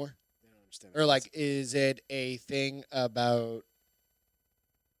kids anymore? They don't understand. Or like, is it a thing about?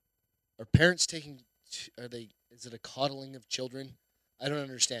 Are parents taking? Is it a coddling of children? I don't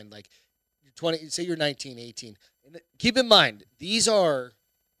understand. Like, you're 20. Say you're 19, 18. And keep in mind, these are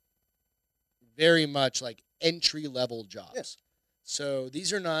very much like entry-level jobs. Yes. So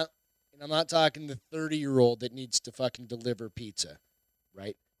these are not, And I'm not talking the 30-year-old that needs to fucking deliver pizza,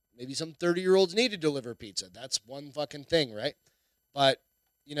 right? Maybe some 30-year-olds need to deliver pizza. That's one fucking thing, right? But,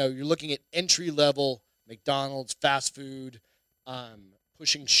 you're looking at entry-level McDonald's, fast food,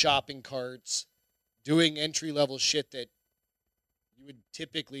 pushing shopping carts, doing entry-level shit that you would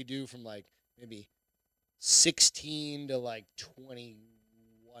typically do from like maybe 16 to like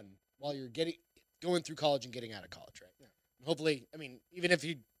 21 while you're going through college and getting out of college, right? Yeah. And hopefully, even if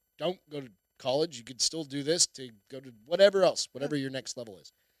you don't go to college, you could still do this to go to whatever else, whatever your next level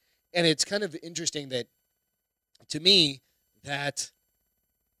is. And it's kind of interesting that, to me, that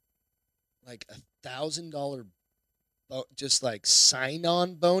like $1,000 just like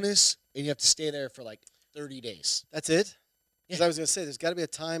sign-on bonus, and you have to stay there for like 30 days. That's it? Because Yeah. I was going to say, there's got to be a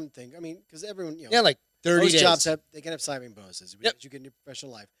time thing. I mean, because everyone, Yeah, like 30 most days. jobs they can have signing bonuses Yep. that you get in your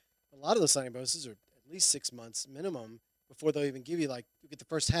professional life. A lot of those signing bonuses are at least 6 months minimum before they'll even give you, like, you get the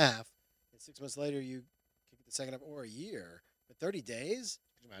first half, and 6 months later you get the second half, or a year. But 30 days?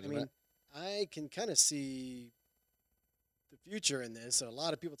 Could you imagine that? I can kind of see the future in this. And a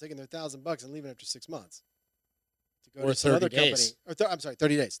lot of people taking their $1,000 and leaving after 6 months to go Or to some 30 other days. company. I'm sorry,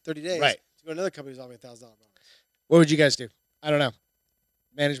 30 days. 30 days Right. to go to another company who's offering $1,000 bonus. What would you guys do? I don't know.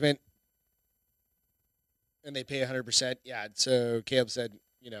 Management, and they pay 100%. Yeah. So Caleb said,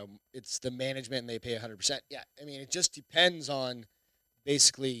 it's the management and they pay 100%. Yeah. It just depends on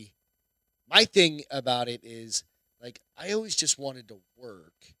basically. My thing about it is, like, I always just wanted to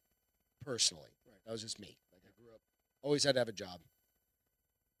work personally. Right. That was just me. Like, I grew up, always had to have a job.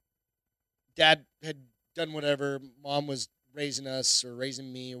 Dad had done whatever. Mom was raising us or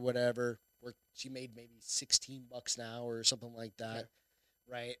raising me or whatever. She made maybe $16 an hour or something like that.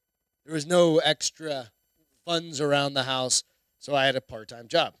 Right? There was no extra funds around the house, so I had a part-time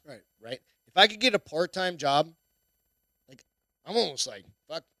job. Right? If I could get a part-time job, like, I'm almost like,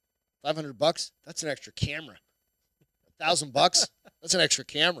 fuck, $500, that's an extra camera. $1,000, that's an extra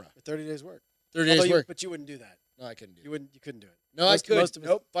camera. For 30 days work. 30 days work. But you wouldn't do that. No, I couldn't do it. You couldn't do it. No, most, I could. Most of us,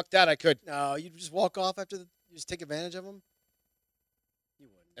 nope, fuck that, I could. No, you'd just walk off after you just take advantage of them. You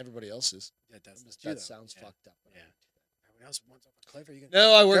wouldn't. Everybody else is. Yeah, that's not That sounds fucked up. Yeah. Everyone else wants off a cliff. Are you gonna?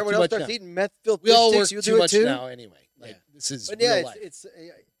 No, I work Everyone too else much starts now. eating meth-filled We fish all sticks, work you'll too do it much too? now anyway. Like, Yeah. this is But real yeah, life.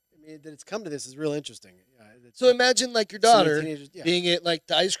 that it's come to this is real interesting. So imagine, like, your so many daughter teenagers- yeah. being at, like,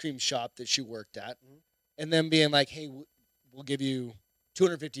 the ice cream shop that she worked at, Mhm. and then being like, hey, we'll give you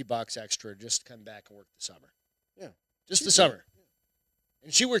 $250 extra just to come back and work the summer. Yeah. Just She the did. summer.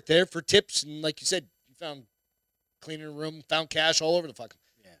 And she worked there for tips, and like you said, you found cleaning a room, found cash all over the fuck.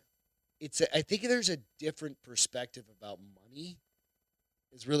 Yeah. I think there's a different perspective about money.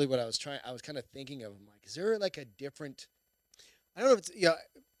 Is really what I was kind of thinking of. I'm like, is there like a different? I don't know if it's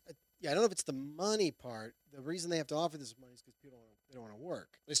I don't know if it's the money part. The reason they have to offer this money is because people don't want to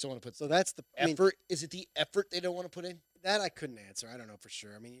work. They still want to put So that's the effort. Is it the effort they don't want to put in? That I couldn't answer. I don't know for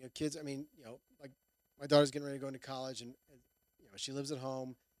sure. Kids. Like my daughter's getting ready to go into college, and she lives at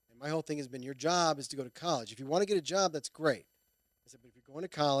home. And my whole thing has been, your job is to go to college. If you want to get a job, that's great. I said, but if you're going to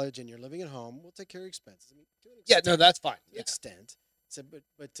college and you're living at home, we'll take care of your expenses. To an Yeah, extent, no, that's fine. to an extent. I said, but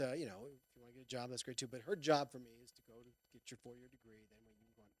if you want to get a job, that's great too. But her job for me is to go to get your 4-year degree. Then when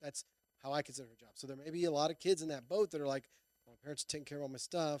you go on, that's how I consider her job. So there may be a lot of kids in that boat that are like, well, my parents are taking care of all my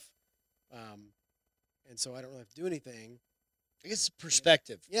stuff, and so I don't really have to do anything. I guess it's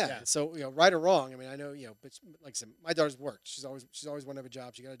perspective. Yeah. So right or wrong. I know, but like I said, my daughter's worked. She's always wanted to have a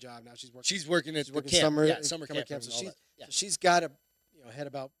job. She got a job. Now she's working. She's working at She's the working camp. summer Summer camp. So and all that. Yeah. she's got a head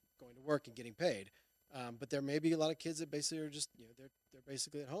about going to work and getting paid. But there may be a lot of kids that basically are just they're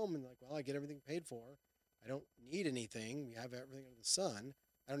basically at home and like, well, I get everything paid for. I don't need anything. We have everything under the sun.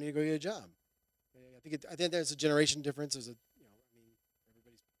 I don't need to go get a job. I think there's a generation difference. There's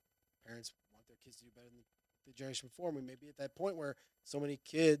everybody's parents want their kids to do better than the generation before. And we may be at that point where so many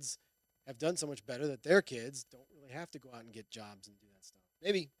kids have done so much better that their kids don't really have to go out and get jobs and do that stuff.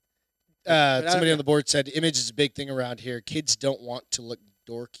 Maybe. But Somebody on the board said image is a big thing around here. Kids don't want to look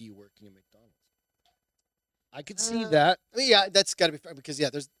dorky working at McDonald's. I could see that. That's got to be because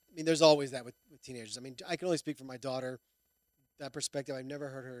there's always that with teenagers. I can only speak for my daughter. That perspective, I've never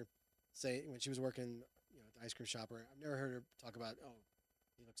heard her say when she was working, at the ice cream shop. I've never heard her talk about, oh,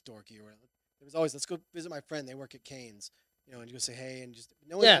 he looks dorky or whatever. It was always, let's go visit my friend. They work at Cane's, and you go say hey, and just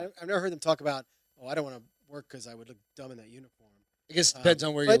no one. Yeah. I've never heard them talk about, oh, I don't want to work because I would look dumb in that uniform. I guess it depends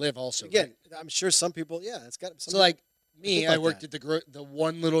on where you live. Also, again, right? I'm sure some people, it's got. So like me, I like worked that. at the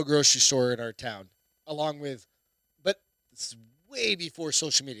one little grocery store in our town, along with, but this is way before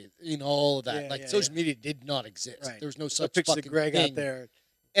social media. All of that. Social media did not exist. Right. There was no No such pictures fucking of Greg thing. out there.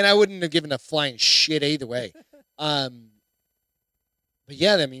 And I wouldn't have given a flying shit either way. But But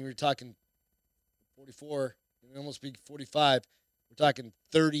yeah, I mean, we're talking 44, almost be 45. We're talking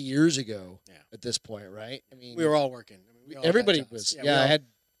 30 years ago at this point, right? I mean, we were all working. I mean, we all everybody had jobs. was. Yeah, I had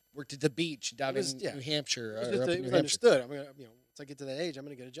worked at the beach down was, in yeah. New Hampshire. It was, or just, up it in was New Hampshire. understood. I'm gonna, once I get to that age, I'm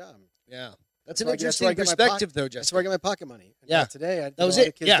gonna get a job. Yeah, that's an where I interesting get my perspective, though, That's Jessica. where I get my pocket money. And Yeah. Today, That was a lot it.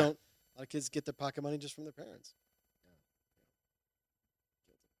 of kids Yeah. don't. A lot of kids get their pocket money just from their parents.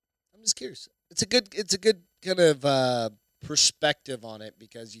 I'm just curious. It's a good kind of perspective on it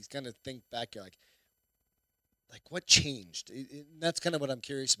because you kind of think back. You're like what changed? That's kind of what I'm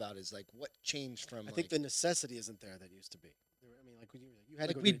curious about. Is like what changed from. I think the necessity isn't there that used to be. I mean, like you had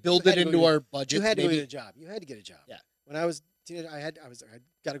to go. We build it into our budget. You had to go get a job. You had to get a job. Yeah. When I was a teenager, I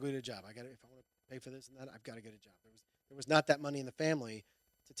got to go get a job. If I want to pay for this and that, I've got to get a job. There was not that money in the family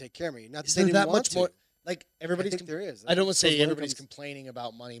to take care of me. Not Is that they there didn't that want much to. more? Like everybody's. I think there is. I don't want to say Disposable everybody's income's- complaining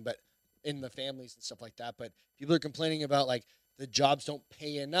about money, but in the families and stuff like that. But people are complaining about like the jobs don't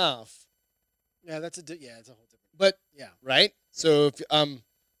pay enough. Yeah, it's a whole different. But Yeah. right. So if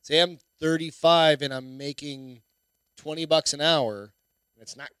say I'm 35 and I'm making $20 an hour, and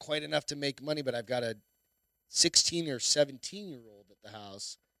it's not quite enough to make money, but I've got a 16 or 17-year-old at the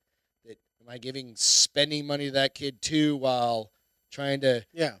house. That am I spending money to that kid too while trying to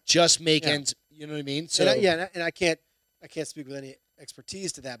just make ends? You know what I mean? So and I can't speak with any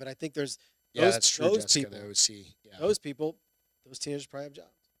expertise to that, but I think there's that's true. Those Jessica, people, the OC. Yeah. those people, those teenagers probably have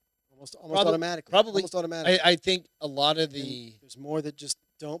jobs. Almost automatically. Probably almost automatically. I think a lot of there's more that just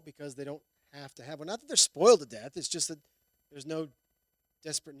don't because they don't have to have one. Not that they're spoiled to death. It's just that there's no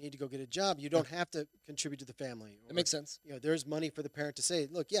desperate need to go get a job. You don't have to contribute to the family. That makes sense. There's money for the parent to say,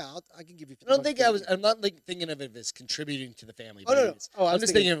 "Look, I can give you." I don't think I'm not like thinking of it as contributing to the family. Oh no. I'm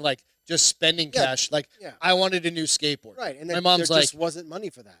just thinking of like just spending cash. Like I wanted a new skateboard. Right, and my mom's there like, just wasn't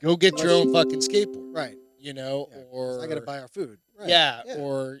money for that. Go get your own fucking skateboard. Right. Or I got to buy our food. Right. Yeah,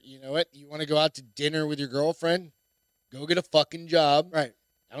 or you know what? You want to go out to dinner with your girlfriend? Go get a fucking job. Right.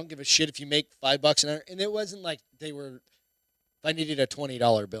 I don't give a shit if you make $5 an hour. And it wasn't like they were. If I needed a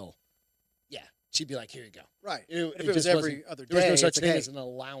 $20 bill, she'd be like, "Here you go." Right. It was every other day, there was no such it's thing like, as an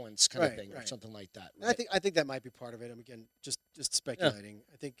allowance kind of thing or something like that. Right? I think that might be part of it. Again, just speculating.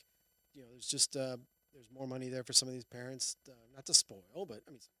 I think there's just there's more money there for some of these parents, not to spoil, but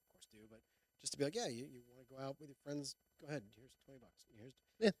I mean, some of course do, but just to be like, you want to go out with your friends, go ahead. Here's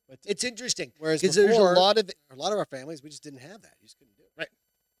 $20. But it's interesting. Whereas there's a lot of our families, we just didn't have that. You just couldn't do it. Right.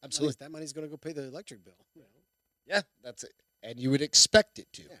 Absolutely. That money's going to go pay the electric bill. Yeah, that's it. And you would expect it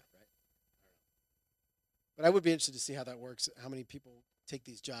to. Yeah, right. But I would be interested to see how that works. How many people take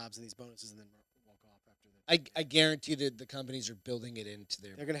these jobs and these bonuses and then walk off after that? I guarantee that the companies are building it into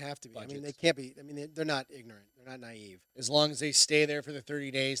their. They're going to have to be. budgets. I mean, they can't be. I mean, they're not ignorant. They're not naive. As long as they stay there for the 30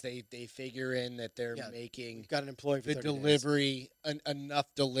 days, they figure in that they're making. We've got an employee for the 30 delivery enough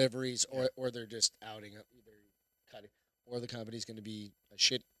deliveries, or they're just outing it, either cutting, or the company's going to be a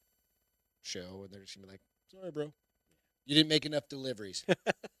shit show, and they're just going to be like, "Sorry, bro, you didn't make enough deliveries."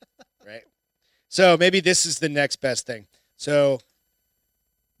 Right. So maybe this is the next best thing. So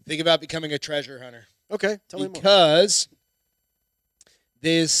think about becoming a treasure hunter. Okay, tell me more. Because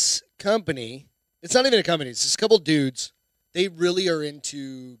this company, it's not even a company, it's just a couple dudes. They really are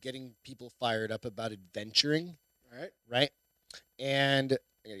into getting people fired up about adventuring. All right. Right? And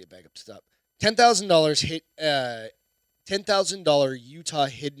I gotta get back up to stop. $10,000 hit $10,000 Utah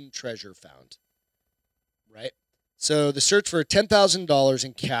hidden treasure found. Right? So the search for $10,000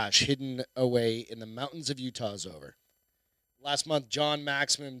 in cash hidden away in the mountains of Utah is over. Last month, John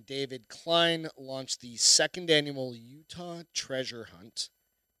Maximum David Klein launched the second annual Utah Treasure Hunt,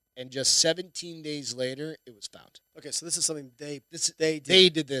 and just 17 days later, it was found. Okay, so this is something they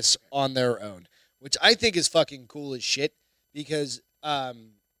did this on their own, which I think is fucking cool as shit because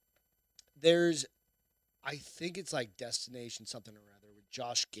there's, I think it's like Destination something or other with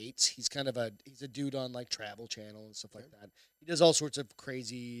Josh Gates. He's a dude on like Travel Channel and stuff like that. He does all sorts of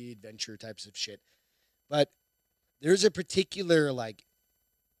crazy adventure types of shit, but there's a particular, like,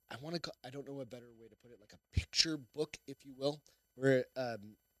 I don't know a better way to put it, like a picture book, if you will, where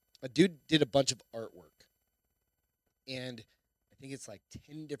a dude did a bunch of artwork. And I think it's like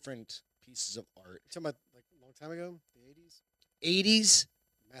 10 different pieces of art. You're talking about like a long time ago, the 80s? 80s?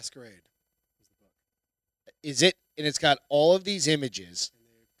 Masquerade was the book. Is it? And it's got all of these images, And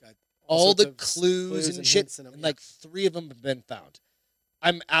they've got all the sorts of clues and shit, hints in them. and like 3 of them have been found.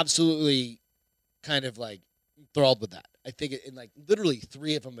 I'm absolutely kind of like enthralled with that. I think in like literally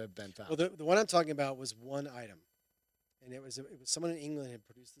 3 of them have been found. Well, the one I'm talking about was one item. and it was someone in England had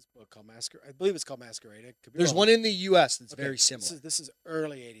produced this book called Masquerade. I believe it's called Masquerade. It could be There's wrong. one in the U.S. that's Okay, very similar. This is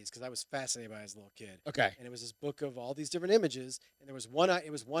early '80s because I was fascinated by it as a little kid. Okay. And it was this book of all these different images, and there was one.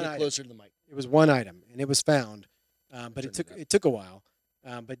 It was one Get item. closer to the mic. It was one item, and it was found, but Turn it up. it took a while.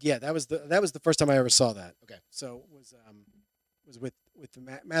 But yeah, that was the first time I ever saw that. Okay. So it was with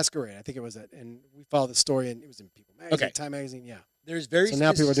the Masquerade. I think it was that, and we followed the story, and it was in People Magazine, Okay. Time Magazine. Yeah. There's very So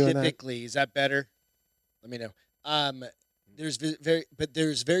now people are doing that. specifically. Is that better? Let me know. There's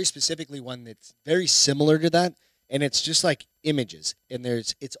there's very specifically one that's very similar to that, and it's just like images, and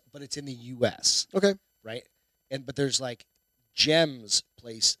but it's in the U.S. Okay. Right, but there's like gems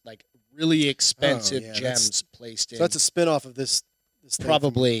placed, like really expensive yeah, gems placed in. So that's a spin-off of this thing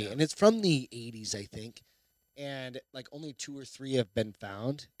Probably, from- and it's from the 80s, I think. And like only 2 or 3 have been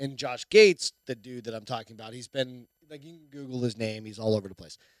found. And Josh Gates, the dude that I'm talking about, he's been like, you can Google his name. He's all over the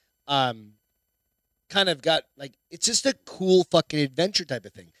place. Kind of got like, it's just a cool fucking adventure type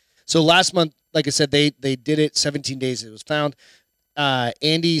of thing. So last month, like I said, they did it 17 days. It was found.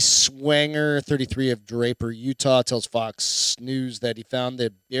 Andy Swanger, 33 of Draper, Utah, tells Fox News that he found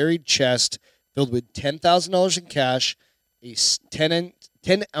the buried chest filled with $10,000 in cash, a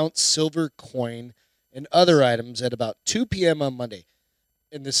 10-ounce silver coin, and other items at about 2 p.m. on Monday.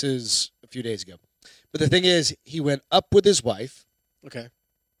 And this is a few days ago. But the thing is, he went up with his wife. Okay.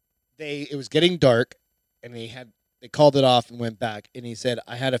 It was getting dark, and they called it off and went back. And he said,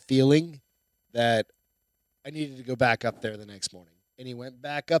 I had a feeling that I needed to go back up there the next morning. And he went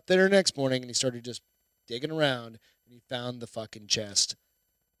back up there next morning, and he started just digging around, and he found the fucking chest.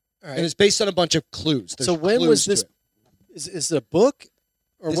 All right. And it's based on a bunch of clues. There's So when clues was to this? it. Is it a book,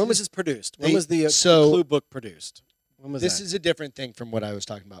 or This when was is- this produced? When they- was the so- Clue book produced? When was This that? is a different thing from what I was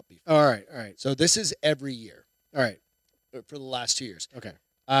talking about before. All right. All right. So this is every year All right. for the last 2 years. Okay.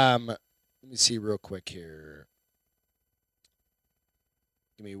 Let me see real quick here.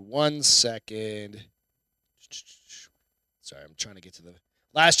 Give me 1 second. Sorry, I'm trying to get to the.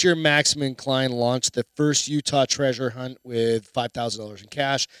 Last year, Maxim Klein launched the first Utah treasure hunt with $5,000 in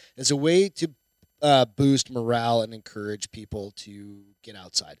cash as a way to boost morale and encourage people to get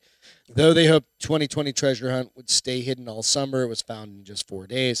outside. Though they hoped 2020 treasure hunt would stay hidden all summer, it was found in just 4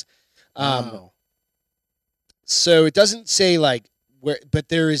 days. Wow. So it doesn't say like where, but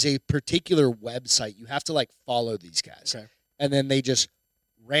there is a particular website. You have to like follow these guys, Okay. and then they just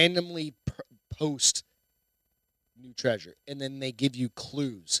randomly post new treasure, and then they give you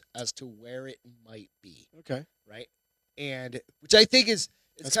clues as to where it might be, Okay. right? And which I think is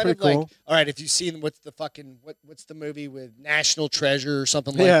it's That's kind of pretty like, cool. all right, if you've seen what's the movie with National Treasure or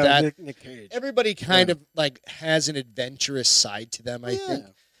something like Yeah. that. Nick Cage. Everybody kind Yeah. of like has an adventurous side to them. I think Yeah.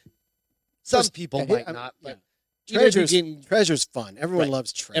 some Course, people yeah, might I- not, but yeah. even if you Treasure's can- treasure's fun. Everyone Right.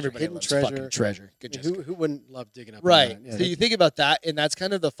 loves treasure. everybody Hidden loves treasure. fucking treasure. Good I mean, job. who wouldn't love digging up? Right. on that? Yeah, So you think about that, and that's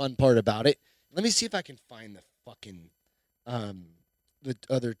kind of the fun part about it. Let me see if I can find the fucking the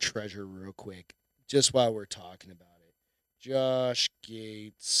other treasure real quick, just while we're talking about it. Josh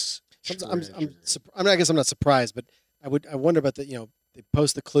Gates. I guess I'm not surprised, but I wonder about the they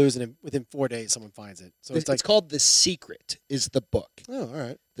post the clues and within 4 days someone finds it. So It's, it's like called The Secret. Is the book. oh, all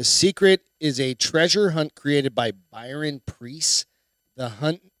right. The Secret is a treasure hunt created by Byron Priest. The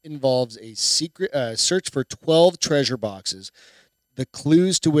hunt involves a secret search for 12 treasure boxes, the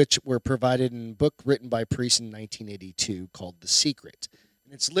clues to which were provided in a book written by Priest in 1982 called The Secret.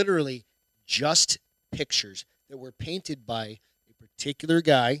 And it's literally just pictures that were painted by a particular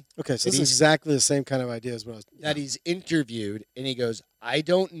guy Okay, so That this is he's- exactly the same kind of idea as what I was. that he's interviewed, and he goes, I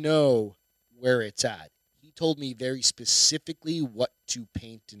don't know where it's at. He told me very specifically what to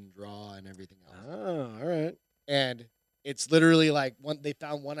paint and draw and everything else. Oh, all right. And it's literally like they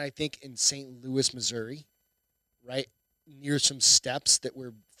found one, I think, in St. Louis, Missouri, right near some steps that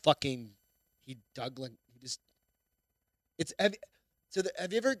were fucking. He dug like he just. It's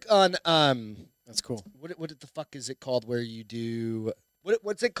have you ever gone? That's cool. What the fuck is it called? Where you do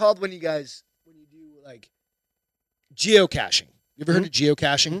what's it called when you do like geocaching? You ever heard of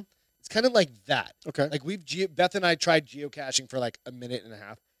geocaching? Mhm. It's kind of like that. Okay. Like Beth and I tried geocaching for like a minute and a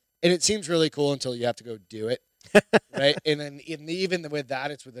half, and it seems really cool until you have to go do it, right? And then even with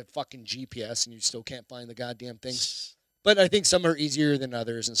that, it's with a fucking GPS, and you still can't find the goddamn thing. But I think some are easier than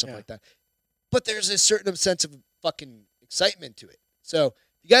others and stuff Yeah. like that. But there's a certain sense of fucking excitement to it. So if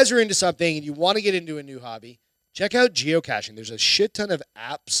you guys are into something and you want to get into a new hobby, check out geocaching. There's a shit ton of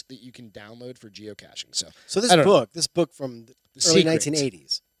apps that you can download for geocaching. So So I don't know. this book from the The early Secret.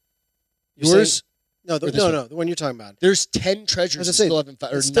 1980s. You're Yours, saying- no, or this no, one? no, the one you're talking about. there's 10 treasures As I that say, still haven't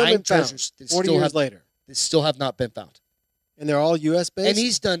found, or It's still 9 been found treasures that 40 still years have later, that still have not been found. and they're all U.S. based. And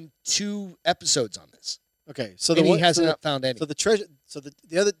he's done 2 episodes on this. Okay, so and the he one, has so, not found any. so the treasure, so the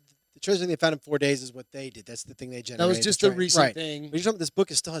treasure thing they found in 4 days is what they did. That's the thing they generated. That was just a recent right. thing. But you're talking about this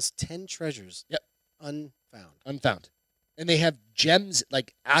book still has 10 treasures. Yep. Unfound. And they have gems,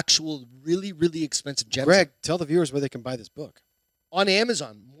 like actual really, really expensive gems. Greg, tell the viewers where they can buy this book. On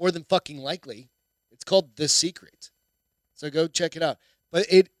Amazon, more than fucking likely. It's called The Secret. So go check it out. But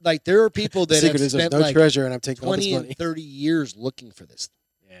there are people that The secret have is there's spent no like treasure, and I'm taking all this 20 money. and 30 years looking for this.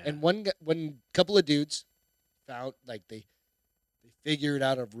 Yeah. And one couple of dudes found, like, they figured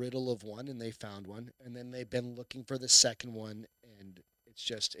out a riddle of one, and they found one, and then they've been looking for the second one, and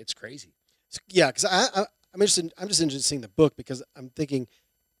it's crazy. Yeah, because I'm interested. I'm just interested in seeing the book because I'm thinking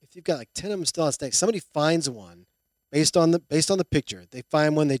if you've got like 10 of them still on stake, somebody finds one based on the picture. They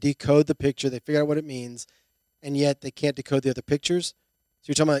find one, they decode the picture, they figure out what it means, and yet they can't decode the other pictures. So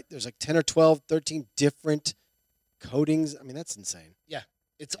you're talking about there's like 10 or 12, 13 different codings. I mean, that's insane. Yeah.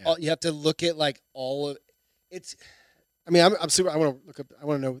 All you have to look at like all of it's. I mean, I'm super. I want to look up. I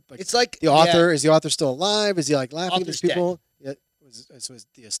want to know. Like, It's like the author. Is the author still alive? Is he like laughing at Author's these people? Yeah. So is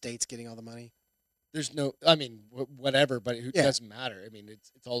the estate's getting all the money? There's no. I mean, whatever, but it Yeah. doesn't matter. I mean,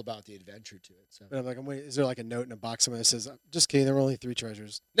 it's all about the adventure to it. So But I'm like, I'm waiting. Is there like a note in a box somewhere that says, "Just kidding. There were only 3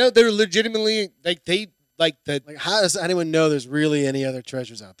 treasures." no, they're legitimately like Like, how does anyone know there's really any other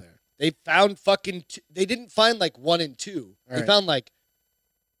treasures out there? they found fucking. They didn't find like 1 and 2. All They right. found like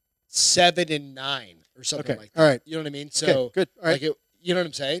 7 and 9 or something Okay. like that. All right. You know what I mean? Okay. So Good. All right. like you know what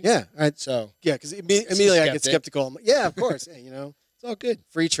I'm saying? Yeah. All right. So Yeah. Because immediately I get skeptic. skeptical. I'm like, yeah, of course. Yeah, it's all good.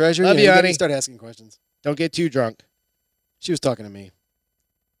 free treasure. Love yeah, you, gotta honey. Start asking questions. Don't get too drunk. She was talking to me.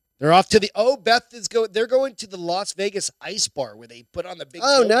 They're off to Beth is going. They're going to the Las Vegas Ice Bar where they put on the big.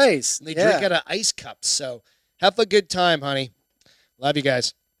 Oh, boats nice. And they yeah. drink out of ice cups. So have a good time, honey. Love you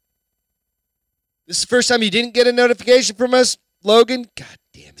guys. This is the first time you didn't get a notification from us, Logan. God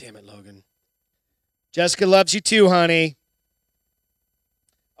damn it. Damn it, Logan. Jessica loves you too, honey.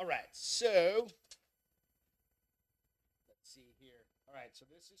 All right, so let's see here. All right, so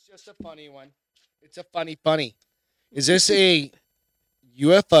this is just a funny one. It's a funny. Is this a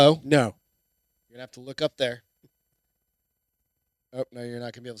UFO? No. You're gonna have to look up there. Oh no, you're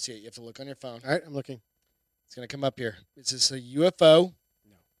not gonna be able to see it. You have to look on your phone. All right, I'm looking. It's gonna come up here. Is this a UFO?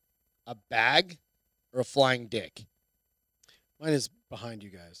 No. A bag? Or a flying dick? Mine is behind you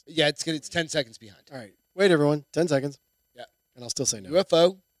guys. Yeah, it's 10 seconds behind. All right. Wait, everyone. 10 seconds. Yeah. And I'll still say no.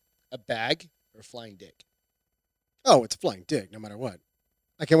 UFO, a bag, or a flying dick? Oh, it's a flying dick, no matter what.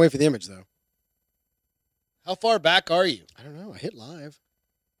 I can't wait for the image, though. How far back are you? I don't know. I hit live.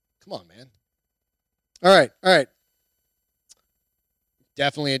 Come on, man. All right. All right.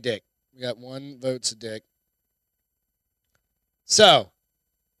 Definitely a dick. We got 1 vote's a dick. So,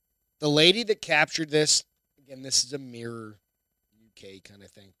 the lady that captured this, again, this is a Mirror UK kind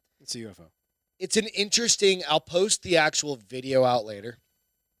of thing. It's a UFO. It's an interesting, I'll post the actual video out later,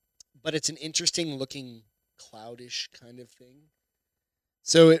 but it's an interesting looking cloudish kind of thing.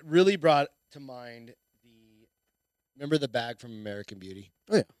 So it really brought to mind remember the bag from American Beauty?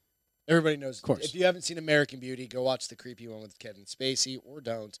 Oh, yeah. Everybody knows. Of course. If you haven't seen American Beauty, go watch the creepy one with Kevin Spacey, or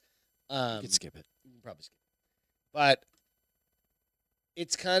don't. You can skip it. You can probably skip it. But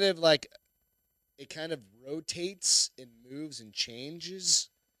it's kind of like, it kind of rotates and moves and changes.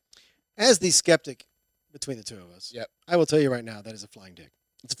 As the skeptic between the two of us, Yep. I will tell you right now that is a flying dick.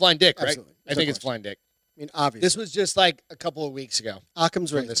 It's a flying dick, right? Absolutely. I think Of it's course. flying dick. I mean, obviously. This was just like a couple of weeks ago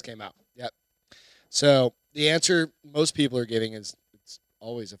Occam's when razor. this came out. Yep. So the answer most people are giving is it's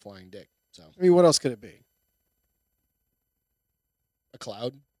always a flying dick. So I mean, what else could it be? a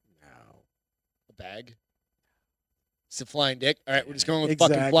cloud, No. a bag. It's a flying dick. All right, we're just going with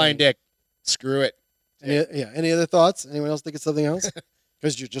fucking Exactly. flying dick. Screw it. Any other thoughts? Anyone else think it's something else?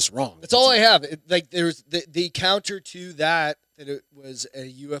 Because you're just wrong. That's all I have. There's the counter to that it was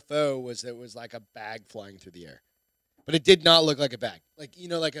a UFO was that it was like a bag flying through the air, but it did not look like a bag. Like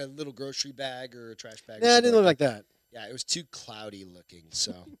like a little grocery bag or a trash bag. or Nah, it something didn't look like that. Yeah, it was too cloudy looking.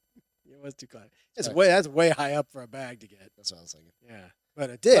 So It was too cloudy. Sorry. That's way high up for a bag to get. that's what I was thinking. Yeah, but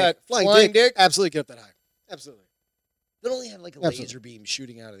a dick, But flying dick, absolutely get up that high. Absolutely. It only had like a Absolutely. laser beam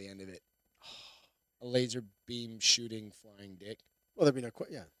shooting out of the end of it. A laser beam shooting flying dick. Well, there'd be no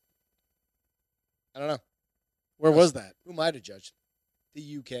yeah. I don't know. Where was that? Who am I to judge?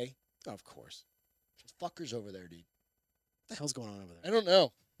 The UK. Oh, of course. There's fuckers over there, dude. What the hell's going on over I there? don't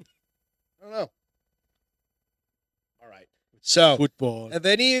know. All right. So, Football. have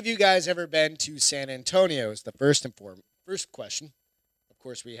any of you guys ever been to San Antonio? Is the first question. Of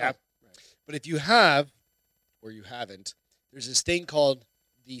course, we have. Right. But if you have, or you haven't, there's this thing called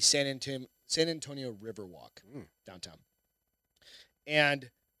the San Antonio River Walk downtown. And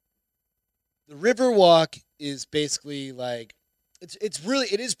The Riverwalk is basically like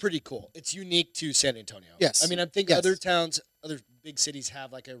it is pretty cool. It's unique to San Antonio. Yes. I mean, I think Yes. other towns, other big cities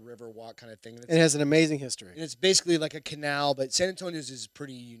have like a Riverwalk kind of thing. And It has an amazing history. it's basically like a canal, but San Antonio's is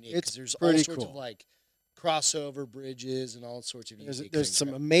pretty unique. It's 'cause there's all pretty sorts of cool. like crossover bridges and all sorts of There's unique there's things.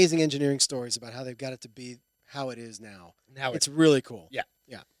 some amazing engineering stories about how they've got it to be how it is now. Now It's really cool. Yeah.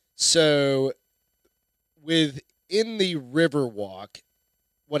 So within the Riverwalk,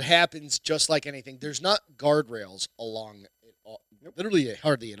 what happens, just like anything, there's not guardrails along it all, Nope. literally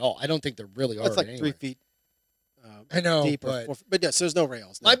hardly at all. I don't think there really are. It's like anywhere. 3 feet. I know, deep, or but 4 feet. But yes, there's no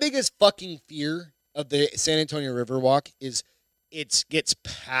rails. No. my biggest fucking fear of the San Antonio Riverwalk is it gets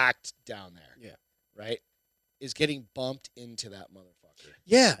packed down there. Yeah. Right? Is getting bumped into that motherfucker.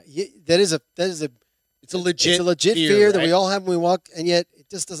 Yeah, that is a It's a legit fear that right? we all have when we walk, and yet it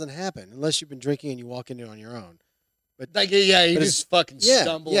just doesn't happen unless you've been drinking and you walk into it on your own. Like, yeah, you but just fucking Yeah,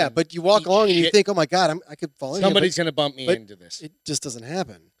 stumble. yeah, and but you walk eat along and you shit. think, oh my god, I could fall in. Somebody's going to bump me but into this. It just doesn't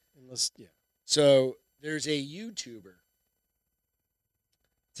happen unless So there's a YouTuber.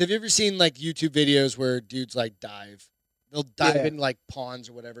 So have you ever seen like YouTube videos where dudes like dive? They'll dive Yeah. in like ponds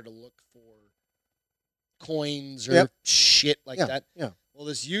or whatever to look for coins or Yep. shit like Yeah, that. yeah. Well,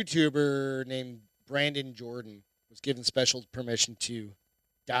 this YouTuber named Brandon Jordan was given special permission to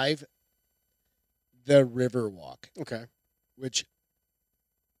dive the Riverwalk, Okay. which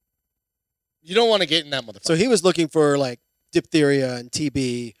you don't want to get in that motherfucker. So he was looking for like diphtheria and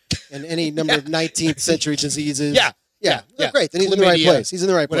TB and any number of 19th century diseases. yeah, Yeah. yeah. Oh, great. Then he's in the right Chlamydia, place. He's in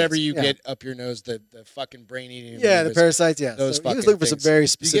the right place. whatever you Yeah. get up your nose, the fucking brain eating. Yeah, the parasites. Yeah. those So he was fucking looking for some things. very Do you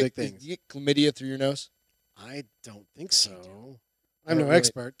specific get, things. Do you get chlamydia through your nose? I don't think so. I I'm don't no really-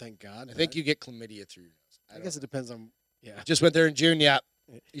 expert, thank God. I think you get chlamydia through your nose. I guess it depends on. Yeah. Just went there in June. Yeah,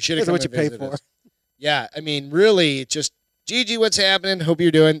 you should have Depends come on what you and pay visited for. us. Yeah, I mean, really, just Gigi, what's happening? Hope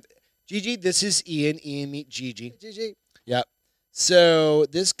you're doing. Gigi, this is Ian. Ian, meet Gigi. GG. Yep. So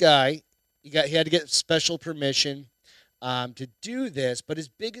this guy, he had to get special permission to do this, but his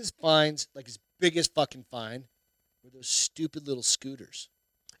biggest finds, like his biggest fucking find, were those stupid little scooters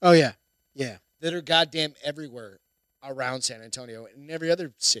Oh yeah. Yeah. that are goddamn everywhere around San Antonio and every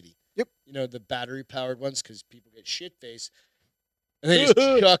other city. Yep. You know, the battery powered ones because people get shit faced and they just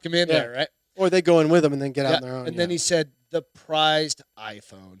chuck them in Yeah. there, right? Or they go in with them and then get out Yeah, on their own. and then he said the prized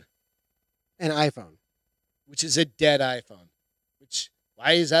iPhone, an iPhone. which is a dead iPhone. Which,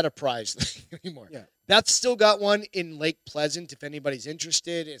 why is that a prize thing anymore? Yeah. Beth's still got one in Lake Pleasant. If anybody's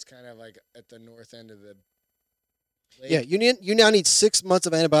interested, it's kind of like at the north end of the lake. Yeah, you now need 6 months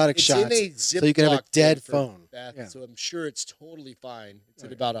of antibiotic It's shots. in a Ziploc so you can have a thing dead for phone. Beth, Yeah. so I'm sure it's totally fine. It's at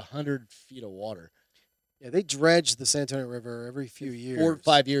Right. about 100 feet of water. Yeah, they dredge the San Antonio River every few years. 4 or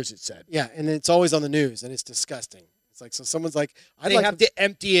 5 years, it said. Yeah, and it's always on the news, and it's disgusting. It's like, so someone's like, They have to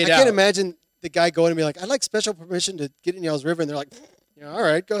empty it I out. can't imagine the guy going and be like, I'd like special permission to get in y'all's river, and they're like, yeah, all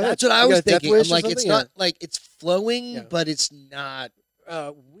right, go ahead. That's what I You was got a death thinking. I'm wish or like, it's something? not like it's flowing, Yeah. but it's not.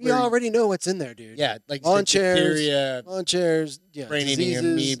 We where- already know what's in there, dude. Yeah, like Lawn chairs, diphtheria, lawn chairs, yeah, brain-eating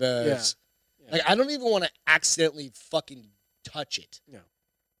diseases, amoebas. Yeah. Like, I don't even want to accidentally fucking touch it. No.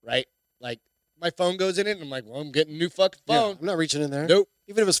 Right? Like, my phone goes in it, and I'm like, well, I'm getting a new fucking Yeah, phone. I'm not reaching in there. Nope.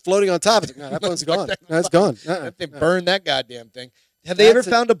 Even if it's floating on top, it's like, no, that phone's gone. No, it's gone. They burned that goddamn thing. Have they ever That's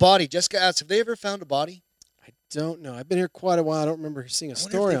found a body? Jessica asked, have they ever found a body? I don't know. I've been here quite a while. I don't remember seeing a I wonder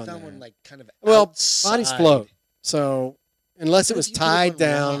story if on they found that. one, like, kind of Well, outside. bodies float. So unless it What was if you put it tied on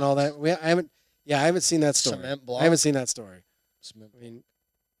down and all that, rocks? I haven't seen that story. Cement block? I haven't seen that story. Cement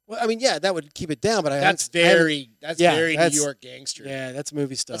I mean, yeah, that would keep it down, but That's I haven't- yeah, very that's- New York gangster. Yeah, that's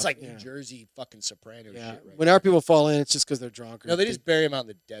movie stuff. That's like yeah. New Jersey fucking soprano Yeah. shit right When there. our people fall in, it's just because they're drunk. Or No, they just bury him out in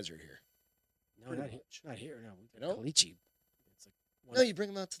the desert here. no, pretty not, much. not here. No, You know? Caliche. It's like one- No, you bring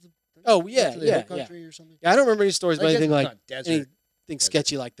him out to the Oh, yeah, to the yeah, hill country or something. yeah, I don't remember any stories I about guess anything it's like not desert. anything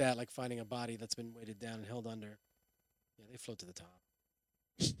sketchy like that, like finding a body that's been weighted down and held under. Yeah, they float to the top.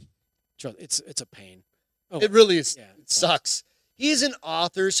 Trust, it's a pain. Oh, It really is. yeah, It sucks. He's an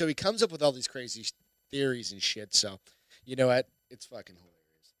author, so he comes up with all these crazy theories and shit. So, you know what? It's fucking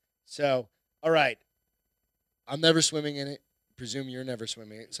hilarious. So, all right. I'm never swimming in it. Presume you're never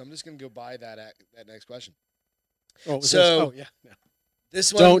swimming in it. So I'm just gonna go by that next question. Oh, was So- this- oh yeah. No.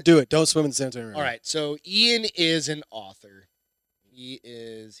 This one. Don't do it. Don't swim in the San Antonio River. All right. So Ian is an author.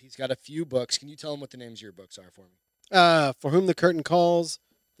 He's got a few books. Can you tell him what the names of your books are for me? For Whom the Curtain Calls,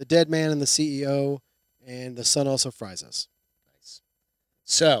 The Dead Man and the CEO, and The Sun Also Fries Us. Nice.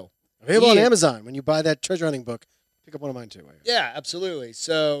 So Available on Ian- Amazon. When you buy that treasure hunting book, pick up one of mine too. yeah, absolutely.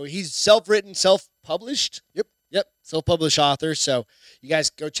 So he's self-written, self-published. Yep. Self-published author. So you guys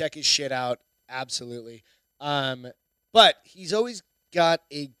go check his shit out. Absolutely. But he's always got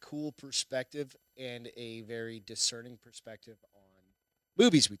a cool perspective and a very discerning perspective on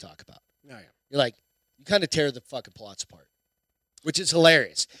movies we talk about. Oh, yeah. You're like, you kind of tear the fucking plots apart, which is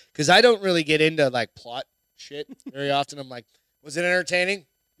hilarious because I don't really get into like plot shit very often. I'm like, was it entertaining?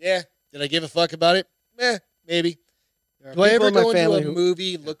 Yeah. Did I give a fuck about it? Maybe. Do I ever go into a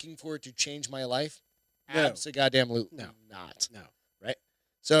movie looking for it to change my life? No. Absolutely No. not. No. Right?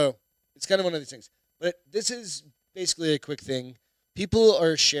 So it's kind of one of these things. But this is basically a quick thing. People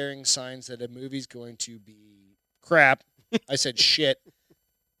are sharing signs that a movie's going to be crap. I said shit.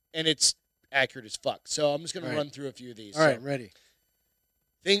 And it's accurate as fuck. So I'm just going to run through a few of these. All right, I'm ready.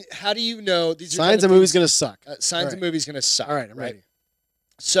 How do you know these signs a movie's going to suck? Signs a movie's going to suck. All right, I'm ready.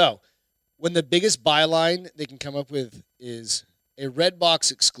 So when the biggest byline they can come up with is a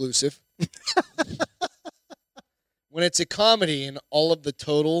Redbox exclusive, when it's a comedy and all of the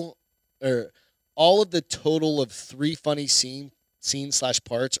total of 3 funny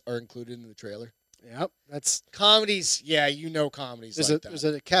scenes/parts are included in the trailer. Yep, that's comedies. Yeah, comedies. There's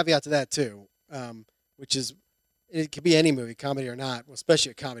a caveat to that too, which is it could be any movie, comedy or not. Well,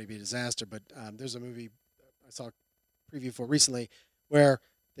 especially a comedy be a disaster. But there's a movie I saw a preview for recently where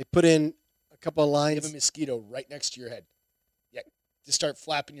they put in a couple of lines. You have a mosquito right next to your head. Yeah, just start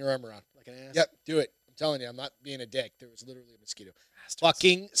flapping your arm around like an ass. Yep, do it. I'm telling you, I'm not being a dick. There was literally a mosquito. Bastards.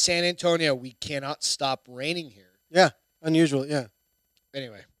 Fucking San Antonio, we cannot stop raining here. Yeah, unusual. Yeah.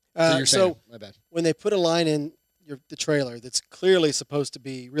 Anyway. So you're saying, my bad. When they put a line in the trailer that's clearly supposed to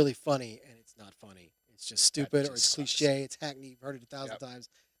be really funny and it's not funny, it's just stupid or it's cliche, it's hackneyed, you've heard it 1,000 times.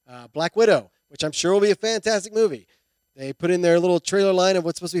 Black Widow, which I'm sure will be a fantastic movie. They put in their little trailer line of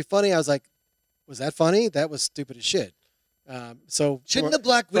what's supposed to be funny. I was like, was that funny? That was stupid as shit. So shouldn't the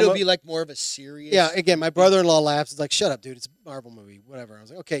Black Widow be like more of a serious? Yeah. Again, my brother-in-law laughs. He's like, "Shut up, dude! It's a Marvel movie, whatever." I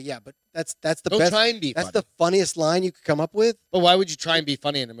was like, "Okay, yeah, but that's the Don't best. Try and be that's funny. the funniest line you could come up with." But why would you try and be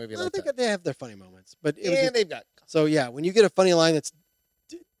funny in a movie like that? They have their funny moments, but they've got. So yeah, when you get a funny line that's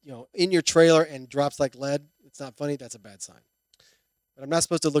in your trailer and drops like lead, it's not funny. That's a bad sign. But I'm not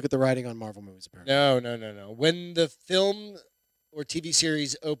supposed to look at the writing on Marvel movies. Apparently, no. When the film or TV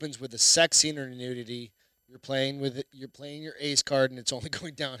series opens with a sex scene or nudity. You're playing your ace card, and it's only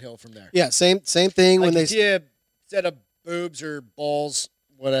going downhill from there. Yeah, same thing like when they set up boobs or balls,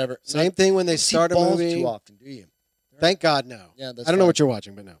 whatever. Same thing when they start a movie. Too often, do you? Thank God, no. Yeah, I don't know what you're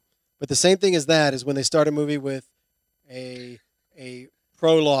watching, but no. But the same thing as that is when they start a movie with a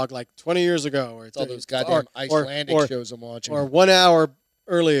prologue like 20 years ago, or it's all those goddamn Icelandic shows I'm watching, or 1 hour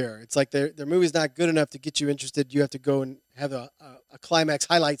earlier. It's like their movie's not good enough to get you interested. You have to go and have a climax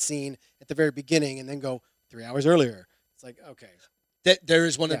highlight scene at the very beginning, and then go 3 hours earlier. It's like, okay. There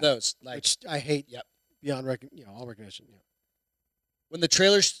is one of those. Which I hate. Yep. Beyond all recognition. Yeah. When the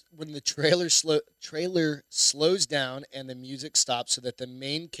trailer slows down and the music stops so that the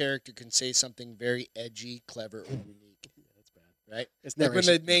main character can say something very edgy, clever, or unique. Yeah, that's bad. Right? It's like when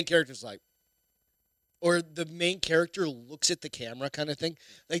the main character's like, or the main character looks at the camera kind of thing.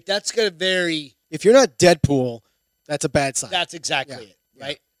 Like that's got a very... If you're not Deadpool, that's a bad sign. That's exactly it.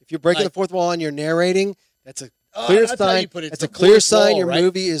 Right? If you're breaking the fourth wall and you're narrating... That's a clear sign. That's a clear sign your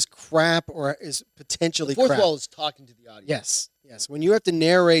movie is crap or is potentially crap. The fourth wall is talking to the audience. Yes. When you have to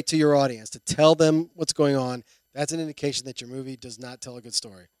narrate to your audience, to tell them what's going on, that's an indication that your movie does not tell a good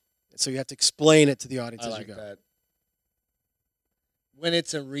story. So you have to explain it to the audience as you go. That. When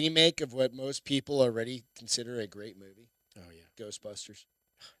it's a remake of what most people already consider a great movie. Oh, yeah. Ghostbusters.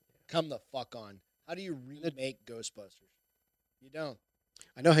 Come the fuck on. How do you remake Ghostbusters? You don't.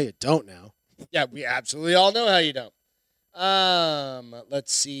 I know how you don't now. Yeah, we absolutely all know how you don't.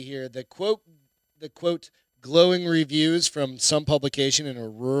 Let's see here. The quote, glowing reviews from some publication in a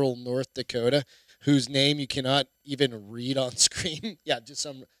rural North Dakota, whose name you cannot even read on screen. Yeah, just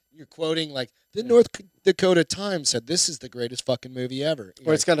you're quoting like the North Dakota Times said this is the greatest fucking movie ever.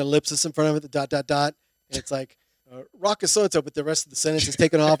 Or it's got an ellipsis in front of it, the ... And it's like, rock is so-and-so, but the rest of the sentence is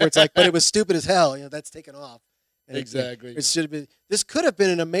taken off. Or it's like, but it was stupid as hell. That's taken off. And exactly. It should have been. This could have been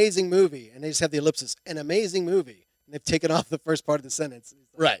an amazing movie, and they just have the ellipsis. An amazing movie, and they've taken off the first part of the sentence.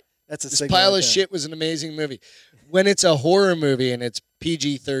 Like, right. That's a this pile of shit was an amazing movie. When it's a horror movie and it's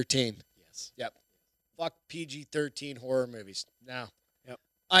PG-13. Yes. Yep. Fuck PG-13 horror movies. Now. Yep.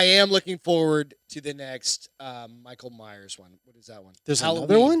 I am looking forward to the next Michael Myers one. What is that one? There's Halloween,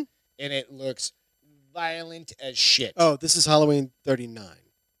 another one, and it looks violent as shit. Oh, this is Halloween 39.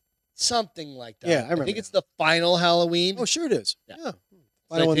 Something like that. Yeah, I remember. I think it's the final Halloween. Oh, sure it is. Yeah.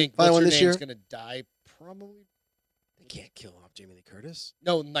 Final one this year. Going to die probably. They can't kill off Jamie Lee Curtis.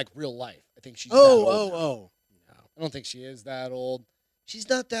 No, in like real life. I think she's. Oh. No, I don't think she is that old. She's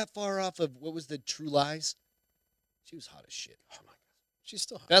not that far off of what was the True Lies. She was hot as shit. Oh my She's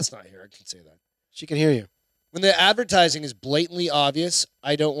still hot. Beth's not here. I can say that. She can hear you. When the advertising is blatantly obvious,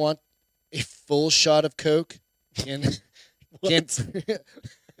 I don't want a full shot of Coke. Can't.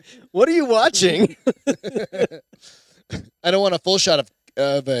 What are you watching? I don't want a full shot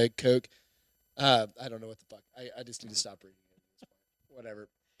of a Coke. I don't know what the fuck. I just need to stop reading it. Whatever.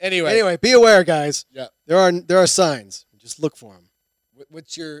 Anyway, be aware, guys. Yeah. There are signs. Just look for them.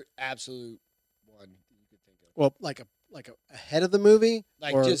 What's your absolute one that you could think of? Well, like ahead of the movie,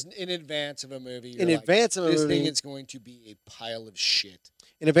 Like or just in advance of a movie. in advance of a this movie. thing is going to be a pile of shit.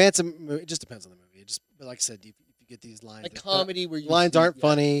 In advance of a movie, it just depends on the movie. But like I said, if you get these lines, A comedy where lines aren't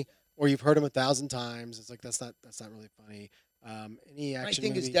funny, or you've heard them 1,000 times. It's like that's not really funny. Any action I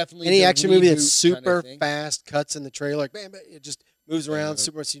think movie, it's definitely any the action movie that's reboot kinda super thing. fast, cuts in the trailer, like bam, bam, it just moves around Yeah.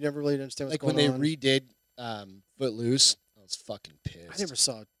 super, so you never really understand what's Like going when on. they redid Footloose, I was fucking pissed. I never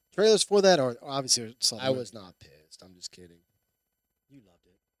saw trailers for that, or obviously I saw. The I movie. was not pissed. I'm just kidding. You loved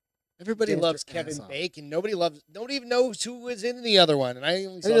it. Everybody Danced loves your ass Kevin off. Bacon. Nobody even knows who was in the other one. And I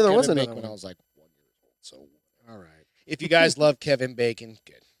only saw didn't know there Kevin was another Bacon when one. I was like 1 year old. So All right. if you guys love Kevin Bacon,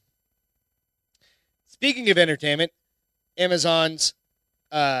 good. Speaking of entertainment, Amazon's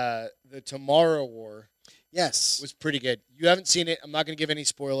The Tomorrow War Yes. was pretty good. You haven't seen it. I'm not going to give any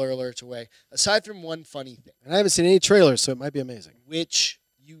spoiler alerts away. Aside from one funny thing, And I haven't seen any trailers, so it might be amazing. which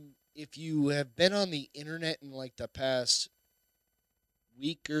if you have been on the internet in like the past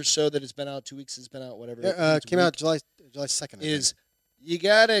week or so that it's been out, 2 weeks it's been out, whatever. it's Came week, out July 2nd. I think. is you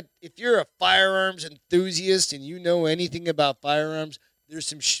gotta, if you're a firearms enthusiast and you know anything about firearms, there's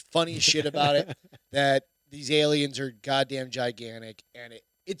some funny shit about it that these aliens are goddamn gigantic, and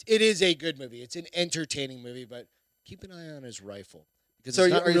it is a good movie. It's an entertaining movie, but keep an eye on his rifle because So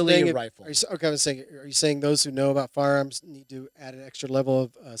it's not really a rifle. Okay, I was saying, are you saying those who know about firearms need to add an extra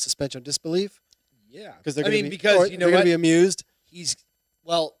level of suspension of disbelief? Yeah, Because they're I going mean, to be, because or you know they're going what? to be amused.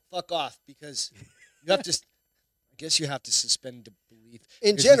 Fuck off, because you have to. I guess you have to suspend belief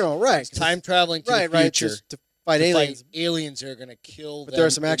In Because general, right? it's time traveling to right, the future just to fight aliens. aliens are gonna kill. But there are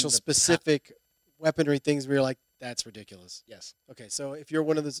them some in actual the specific weaponry things where you're like, that's ridiculous. Yes. Okay, so if you're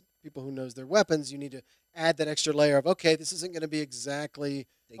one of those people who knows their weapons, you need to add that extra layer of, okay, this isn't going to be exactly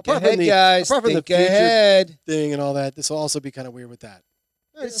Think Apart from ahead, the- guys. apart from the Think future- ahead. thing and all that. This will also be kind of weird with that.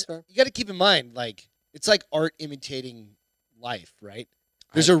 All right, It's- that's fair. You got to keep in mind, like it's like art imitating life, right?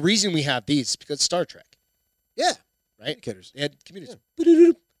 There's a reason we have these because Star Trek, Yeah. right? Indicators. They had communicators,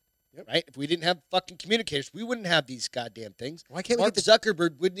 Yep. right? If we didn't have fucking communicators, we wouldn't have these goddamn things. Why can't we Mark get the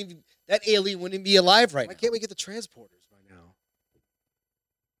Zuckerberg wouldn't even. That alien wouldn't be alive right Why now. can't we get the transporters by now?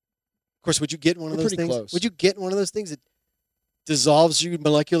 Of course, would you get one of We're those pretty things? close. Would you get one of those things that dissolves you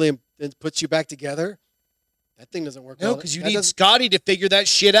molecularly and then puts you back together? That thing doesn't work. No, well. because you That need doesn't- Scotty to figure that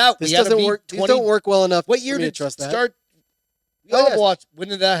shit out. This We gotta doesn't be work. These 20 don't work well enough. What for year me to did trust that? start? We Oh, all yes. watched. When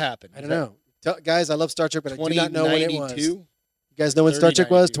did that happen? I don't know. Guys, I love Star Trek, but I do not know when it was. 2092? You guys know when Star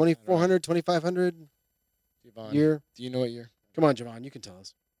Trek was? 3092. 2400, 2500 Javon, year? do you know what year? Come on, Javon, you can tell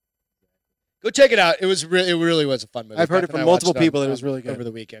us. Go check it out. It really was a fun movie. I've heard Beth it and from I multiple watched on- people that it was really good. over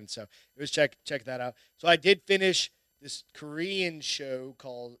the weekend. So it was check that out. So I did finish this Korean show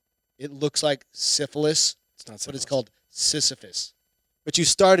called It Looks Like Syphilis, It's not syphilis. but it's called Sisyphus. But you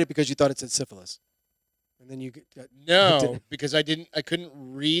started because you thought it said syphilis. And then you got, No, didn't. because I couldn't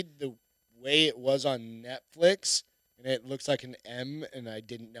read the way it was on Netflix, and it looks like an M, and I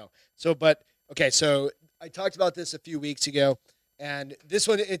didn't know. So I talked about this a few weeks ago, and this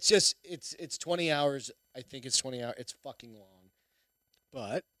one it's 20 hours. I think it's 20 hours. It's fucking long.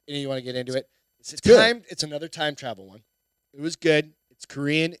 but And you want to get into it? It's good. It's another time travel one. It was good. It's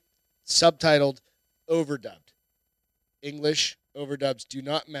Korean, subtitled, overdubbed. English overdubs do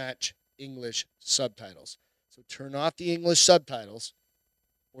not match English subtitles. So turn off the English subtitles,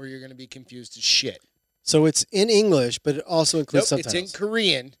 or you're going to be confused as shit. so it's in English, but it also includes Nope, it's subtitles. in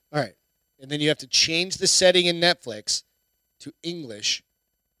Korean, All right. and then you have to change the setting in Netflix to English.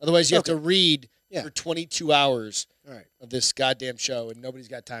 Otherwise, you have to read Yeah. for 22 hours All right. of this goddamn show, and nobody's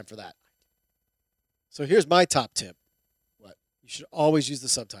got time for that. So here's my top tip. What? You should always use the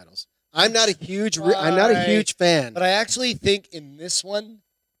subtitles. I'm not a huge fan. But I actually think in this one,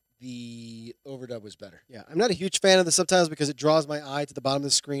 the overdub was better. Yeah, I'm not a huge fan of the subtitles because it draws my eye to the bottom of the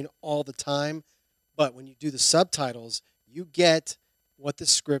screen all the time. But when you do the subtitles, you get what the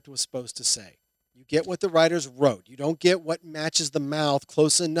script was supposed to say. You get what the writers wrote. You don't get what matches the mouth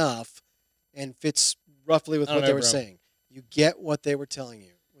close enough and fits roughly with I don't what they know, were bro. saying. You get what they were telling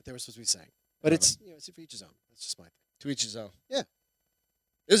you, what they were supposed to be saying. But I it's it's for each his own. That's just my thing. To each his own. Yeah.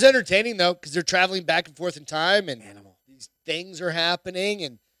 It was entertaining, though, because they're traveling back and forth in time, and Animal. these things are happening,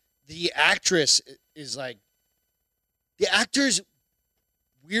 and the actress is like, the actors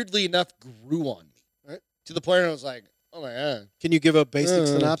weirdly enough grew on me. Right. To the point where I was like, oh my god. Can you give a basic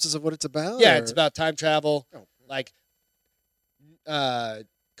synopsis of what it's about? Yeah, or? it's about time travel. Oh. Like,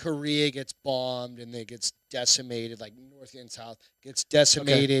 Korea gets bombed and it gets decimated. Like North and South gets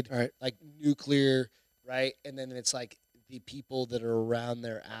decimated. Okay. All right. Like nuclear, right? And then it's like the people that are around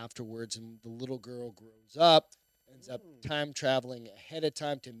there afterwards, and the little girl grows up, ends up time traveling ahead of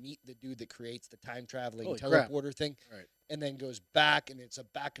time to meet the dude that creates the time traveling Holy teleporter crap. thing, Right. and then goes back, and it's a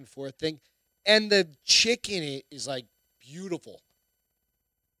back and forth thing. And the chick in it is like beautiful,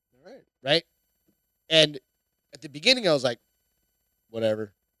 All right. right? And at the beginning, I was like,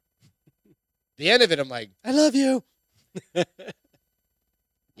 whatever. The end of it, I'm like, I love you.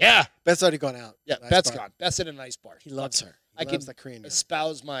 yeah. Beth's already gone out. Yeah, Nice Beth's bar. gone. Beth's in a nice bar. He loves her. He I loves can that Korean girl.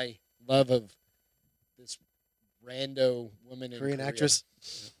 espouse my love of this rando woman in Korean Korea. actress.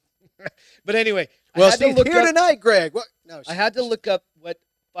 But anyway, Well, I had to she's look here up, tonight, Greg. What? No, I had to look up what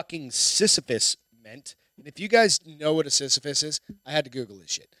fucking Sisyphus meant. And if you guys know what a Sisyphus is, I had to Google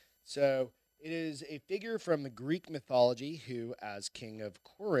this shit. So it is a figure from the Greek mythology who, as king of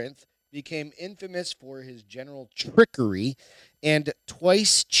Corinth, became infamous for his general trickery and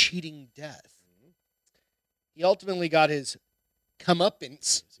twice cheating death. He ultimately got his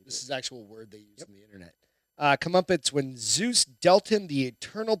comeuppance. This is the actual word they use on the internet. Comeuppance when Zeus dealt him the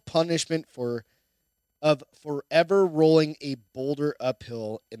eternal punishment of forever rolling a boulder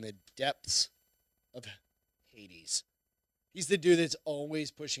uphill in the depths of Hades. He's the dude that's always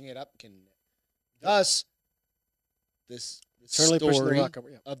pushing it up. Thus, this Eternally pushing the story rock up,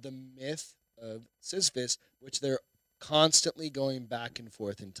 yeah. of the myth of Sisyphus, which they're constantly going back and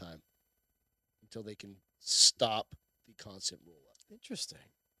forth in time until they can stop the constant roll up. Interesting.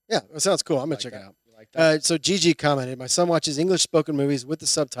 Yeah, that sounds cool. I'm going Like to check that? it out. You like that? So Gigi commented, my son watches English spoken movies with the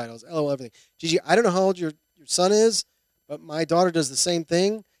subtitles. LOL, everything. Gigi, I don't know how old your son is, but my daughter does the same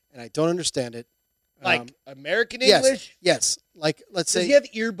thing, and I don't understand it. Like American yes, English? Yes. Like, let's Does say. he have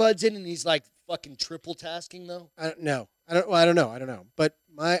earbuds in and he's like fucking triple tasking though? I don't know. I don't know. But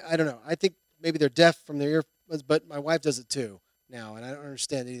I don't know. I think maybe they're deaf from their earbuds, but my wife does it too now, and I don't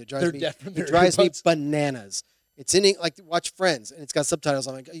understand it either. They're deaf from their It drives me earbuds? bananas. It's in like watch Friends, and it's got subtitles.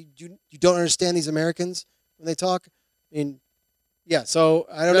 I'm like, you don't understand these Americans when they talk. I mean, yeah. So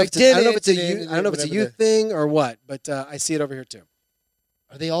I don't know. Like, I don't know if it's a did it, youth. I don't know if it's a whatever youth thing or what, but I see it over here too.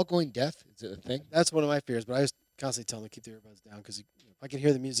 Are they all going deaf? Is it a thing? That's one of my fears. But I just constantly tell them to keep their earbuds down because if I can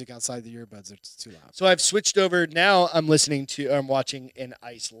hear the music outside the earbuds, it's too loud. So I've switched over. Now I'm watching an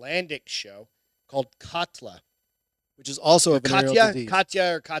Icelandic show called Katla. Which is also a venereal disease.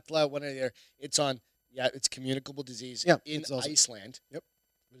 Katya or Katla, one of the other. It's on, it's communicable disease Yeah, in it's also- Iceland. Yep.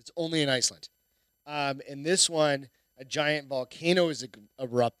 But it's only in Iceland. In this one, a giant volcano is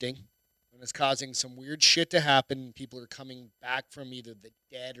erupting and is causing some weird shit to happen. People are coming back from either the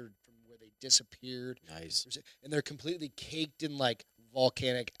dead or from where they disappeared. Nice. And they're completely caked in like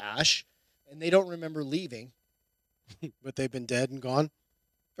volcanic ash. And they don't remember leaving. But they've been dead and gone,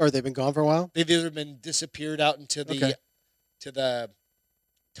 or they've been gone for a while. They've either been disappeared out into the Okay. to the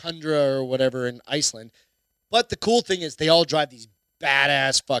tundra or whatever in Iceland. But the cool thing is they all drive these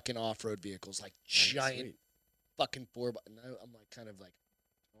badass fucking off-road vehicles, like giant Sweet. fucking 4x. And I'm like kind of like,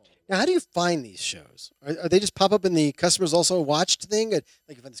 oh. Now, how do you find these shows? Are they just pop up in the customers also watched thing? Like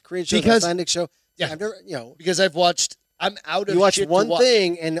if it's Korean show, Because- Icelandic show. Yeah. I've never, Because I'm out of you watch shit to one watch.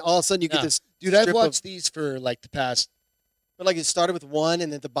 thing and all of a sudden you get No. this. Dude, I've strip watched these for like the past. But like it started with one,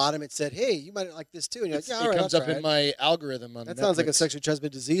 and at the bottom it said, "Hey, you might like this too." And you're like, "Yeah, all It right, comes I'll up try in it." my algorithm on That sounds like a Netflix. sexually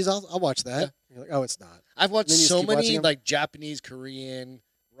transmitted disease. I'll watch that. Yeah. You're like, "Oh, it's not." I've watched And then you just so keep watching many them? like Japanese, Korean,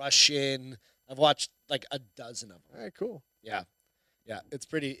 Russian. I've watched like a dozen of them. All right, cool. Yeah, it's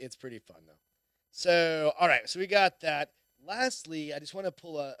pretty fun though. So, all right, so we got that. Lastly, I just want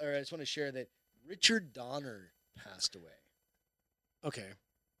to share that Richard Donner passed away. Okay.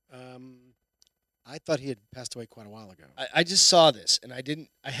 I thought he had passed away quite a while ago. I just saw this and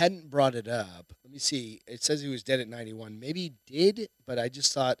I hadn't brought it up. Let me see. It says he was dead at 91. Maybe he did, but I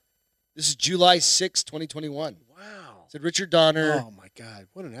just thought this is July 6, 2021. Wow. It said Richard Donner. Oh my God,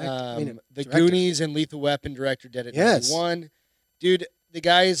 what an actor! The director. Goonies and Lethal Weapon director dead at Yes. 91. Dude, the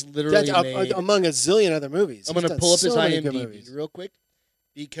guy is literally That's made. among a zillion other movies. I'm He's going to done pull up his so many good IMDb movies. real quick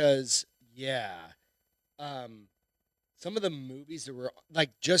because, some of the movies that were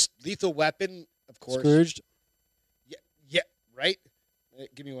like just Lethal Weapon, of course. Scrooged. Yeah, right?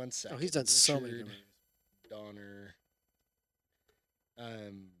 Give me 1 second. Oh, he's done so many good Richard movies. Donner.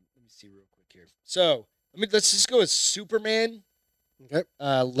 Let me see real quick here. So, let's just go with Superman. Okay.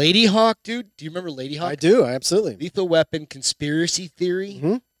 Lady Hawk, dude. Do you remember Lady Hawk? I do. Absolutely. Lethal Weapon, Conspiracy Theory.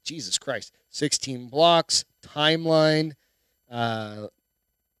 Mhm. Jesus Christ. 16 Blocks, Timeline,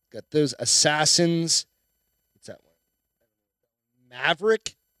 Got those Assassins. What's that one?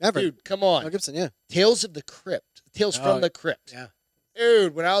 Maverick. Dude, come on. Mel Gibson, yeah. Tales of the Crypt. Tales from the Crypt. Yeah.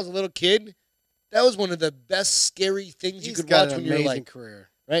 Dude, when I was a little kid, that was one of the best scary things you could watch when you were like, career.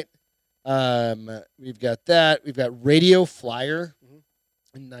 Right? We've got that. We've got Radio Flyer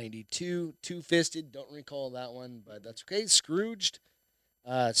in 92. Two-Fisted. Don't recall that one, but that's okay. Scrooged.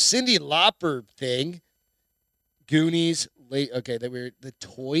 Cyndi Lauper thing. Goonies. Okay, they were The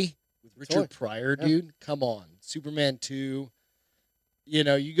Toy with Richard Pryor, dude. Come on. Superman 2. You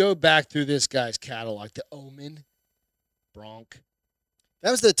know, you go back through this guy's catalog. The Omen. Bronk.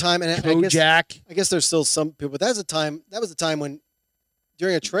 That was the time, and Kojak. I guess there's still some people, but that was the time when,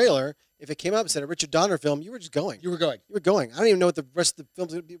 during a trailer, if it came up and said a Richard Donner film, you were just going. You were going. I don't even know what the rest of the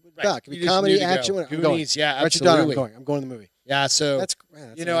film's going to be about. It could be comedy, action. I'm going. Goonies, yeah, Richard absolutely. Donner, I'm going to the movie. Yeah, so that's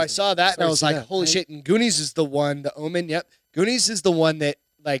you know, amazing. I saw that and I was like, holy shit! And Goonies is the one. The Omen, yep. Goonies is the one that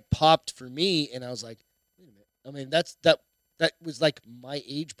like popped for me, and I was like, wait a minute. I mean, that was like my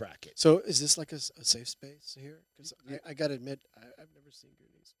age bracket. So is this like a safe space here? Because I got to admit, I've never seen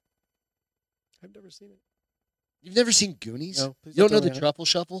Goonies. I've never seen it. You've never seen Goonies? No. You don't know the Truffle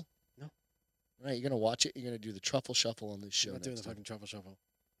Shuffle? No. All right, you're gonna watch it. You're gonna do the Truffle Shuffle on this show. I'm not doing the fucking Truffle Shuffle.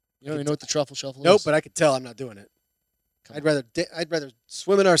 You don't even know what the Truffle Shuffle is? Nope, but I could tell I'm not doing it. I'd rather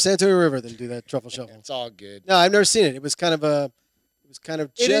swim in our Sanitary River than do that Truffle Shuffle. It's all good. No, I've never seen it. It was kind of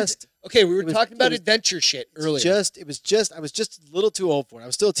just. Okay, we were talking about adventure shit earlier. I was just a little too old for it. I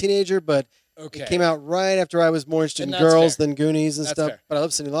was still a teenager, but it came out right after I was more interested in girls than Goonies and stuff. Fair. But I love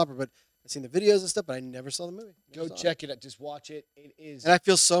Cyndi Lauper, but I've seen the videos and stuff, but I never saw the movie. Go check it out. Just watch it. It is. And I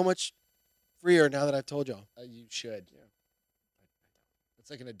feel so much freer now that I've told y'all. You should. Yeah. It's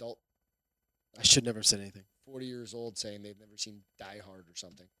like an adult. I should never have said anything. 40 years old saying they've never seen Die Hard or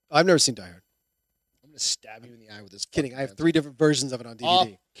something. I've never seen Die Hard. I'm going to stab you in the eye with this. Kidding. I have 3 different versions of it on DVD. Off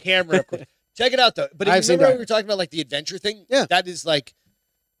camera. Check it out, though. But if you remember when we were talking about like the adventure thing? Yeah. That is like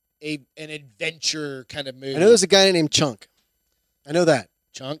an adventure kind of movie. I know there's a guy named Chunk. I know that.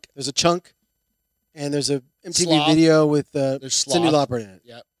 Chunk? There's a Chunk, and there's a MTV Sloth. video with Cyndi Lauper in it.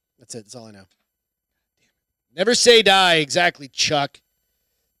 Yep. That's it. That's all I know. Never say die. Exactly, Chuck.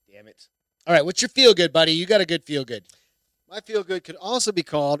 Damn it. All right, what's your feel-good, buddy? You got a good feel-good. My feel-good could also be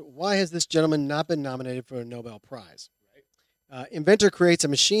called, why has this gentleman not been nominated for a Nobel Prize? Right. Inventor creates a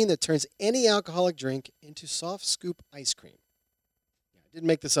machine that turns any alcoholic drink into soft scoop ice cream. Yeah, I didn't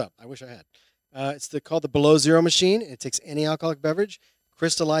make this up. I wish I had. It's called the Below Zero machine. It takes any alcoholic beverage,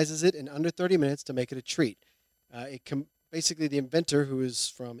 crystallizes it in under 30 minutes to make it a treat. Basically, the inventor, who is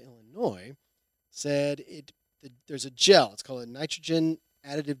from Illinois, said there's a gel. It's called a nitrogen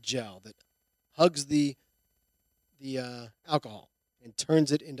additive gel that hugs the alcohol and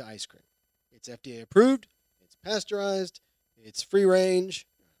turns it into ice cream. It's FDA approved. It's pasteurized. It's free range.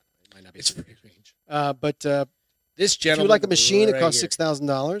 It might not be free range. But this gentleman, if you would like a machine, right it costs here.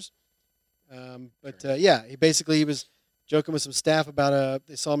 $6,000. Yeah, he was joking with some staff about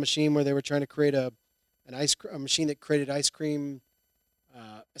they saw a machine where they were trying to create a machine that created ice cream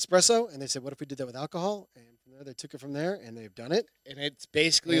espresso, and they said, what if we did that with alcohol? And from there, they took it from there, and they've done it. And it's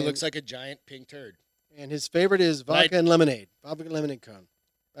basically looks like a giant pink turd. And his favorite is vodka and lemonade. Vodka and lemonade cone.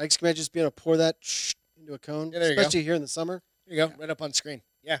 I can imagine just being able to pour that into a cone, especially here in the summer. There you go, right up on screen.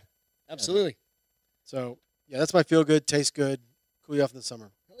 Yeah, absolutely. So, yeah, that's my feel good, taste good, cool you off in the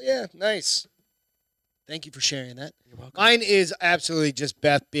summer. Oh, yeah, nice. Thank you for sharing that. You're welcome. Mine is absolutely just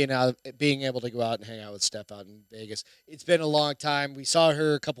Beth being able to go out and hang out with Steph out in Vegas. It's been a long time. We saw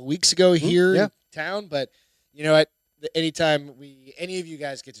her a couple weeks ago here in town, but you know what? Anytime any of you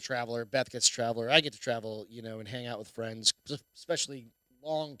guys get to travel, or Beth gets to travel, or I get to travel, and hang out with friends, especially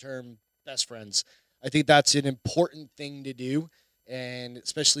long-term best friends, I think that's an important thing to do, and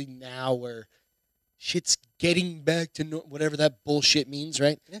especially now where shit's getting back to whatever that bullshit means,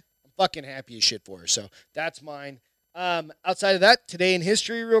 right? Yeah. I'm fucking happy as shit for her, so that's mine. Outside of that, today in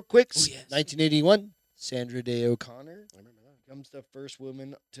history, real quick, 1981, Sandra Day O'Connor. I remember that. Becomes the first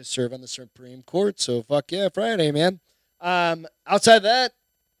woman to serve on the Supreme Court, so fuck yeah, Friday, man. Outside of that,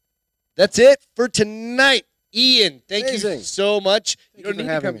 that's it for tonight. Ian, thank you so much. You don't need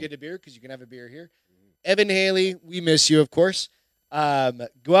to come get a beer because you can have a beer here. Evan Haley, we miss you, of course. Go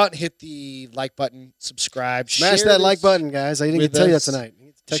out and hit the like button, subscribe. Smash that like button, guys. I didn't get to tell you that tonight.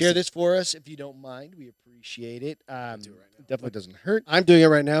 Share this for us if you don't mind. We appreciate it. Do it right now. It definitely doesn't hurt. I'm doing it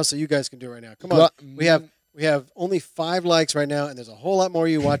right now, so you guys can do it right now. Come on. We have only 5 likes right now, and there's a whole lot more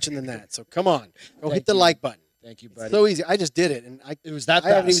of you watching than that. So come on. Go hit the like button. Thank you, buddy. It's so easy. I just did it, and it was that I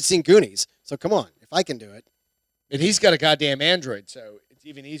haven't even seen Goonies, so come on. If I can do it. And he's got a goddamn Android, so It's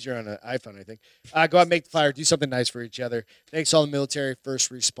even easier on an iPhone, I think. Go out and make the fire. Do something nice for each other. Thanks all the military,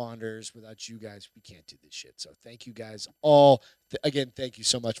 first responders. Without you guys, we can't do this shit. So thank you guys all. Again, thank you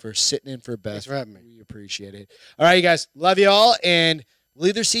so much for sitting in for Beth. Thanks for having me. We appreciate it. All right, you guys. Love you all. And we'll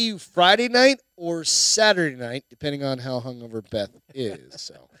either see you Friday night or Saturday night, depending on how hungover Beth is.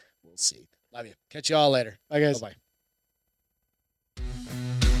 So we'll see. Love you. Catch you all later. Bye, guys. Bye-bye.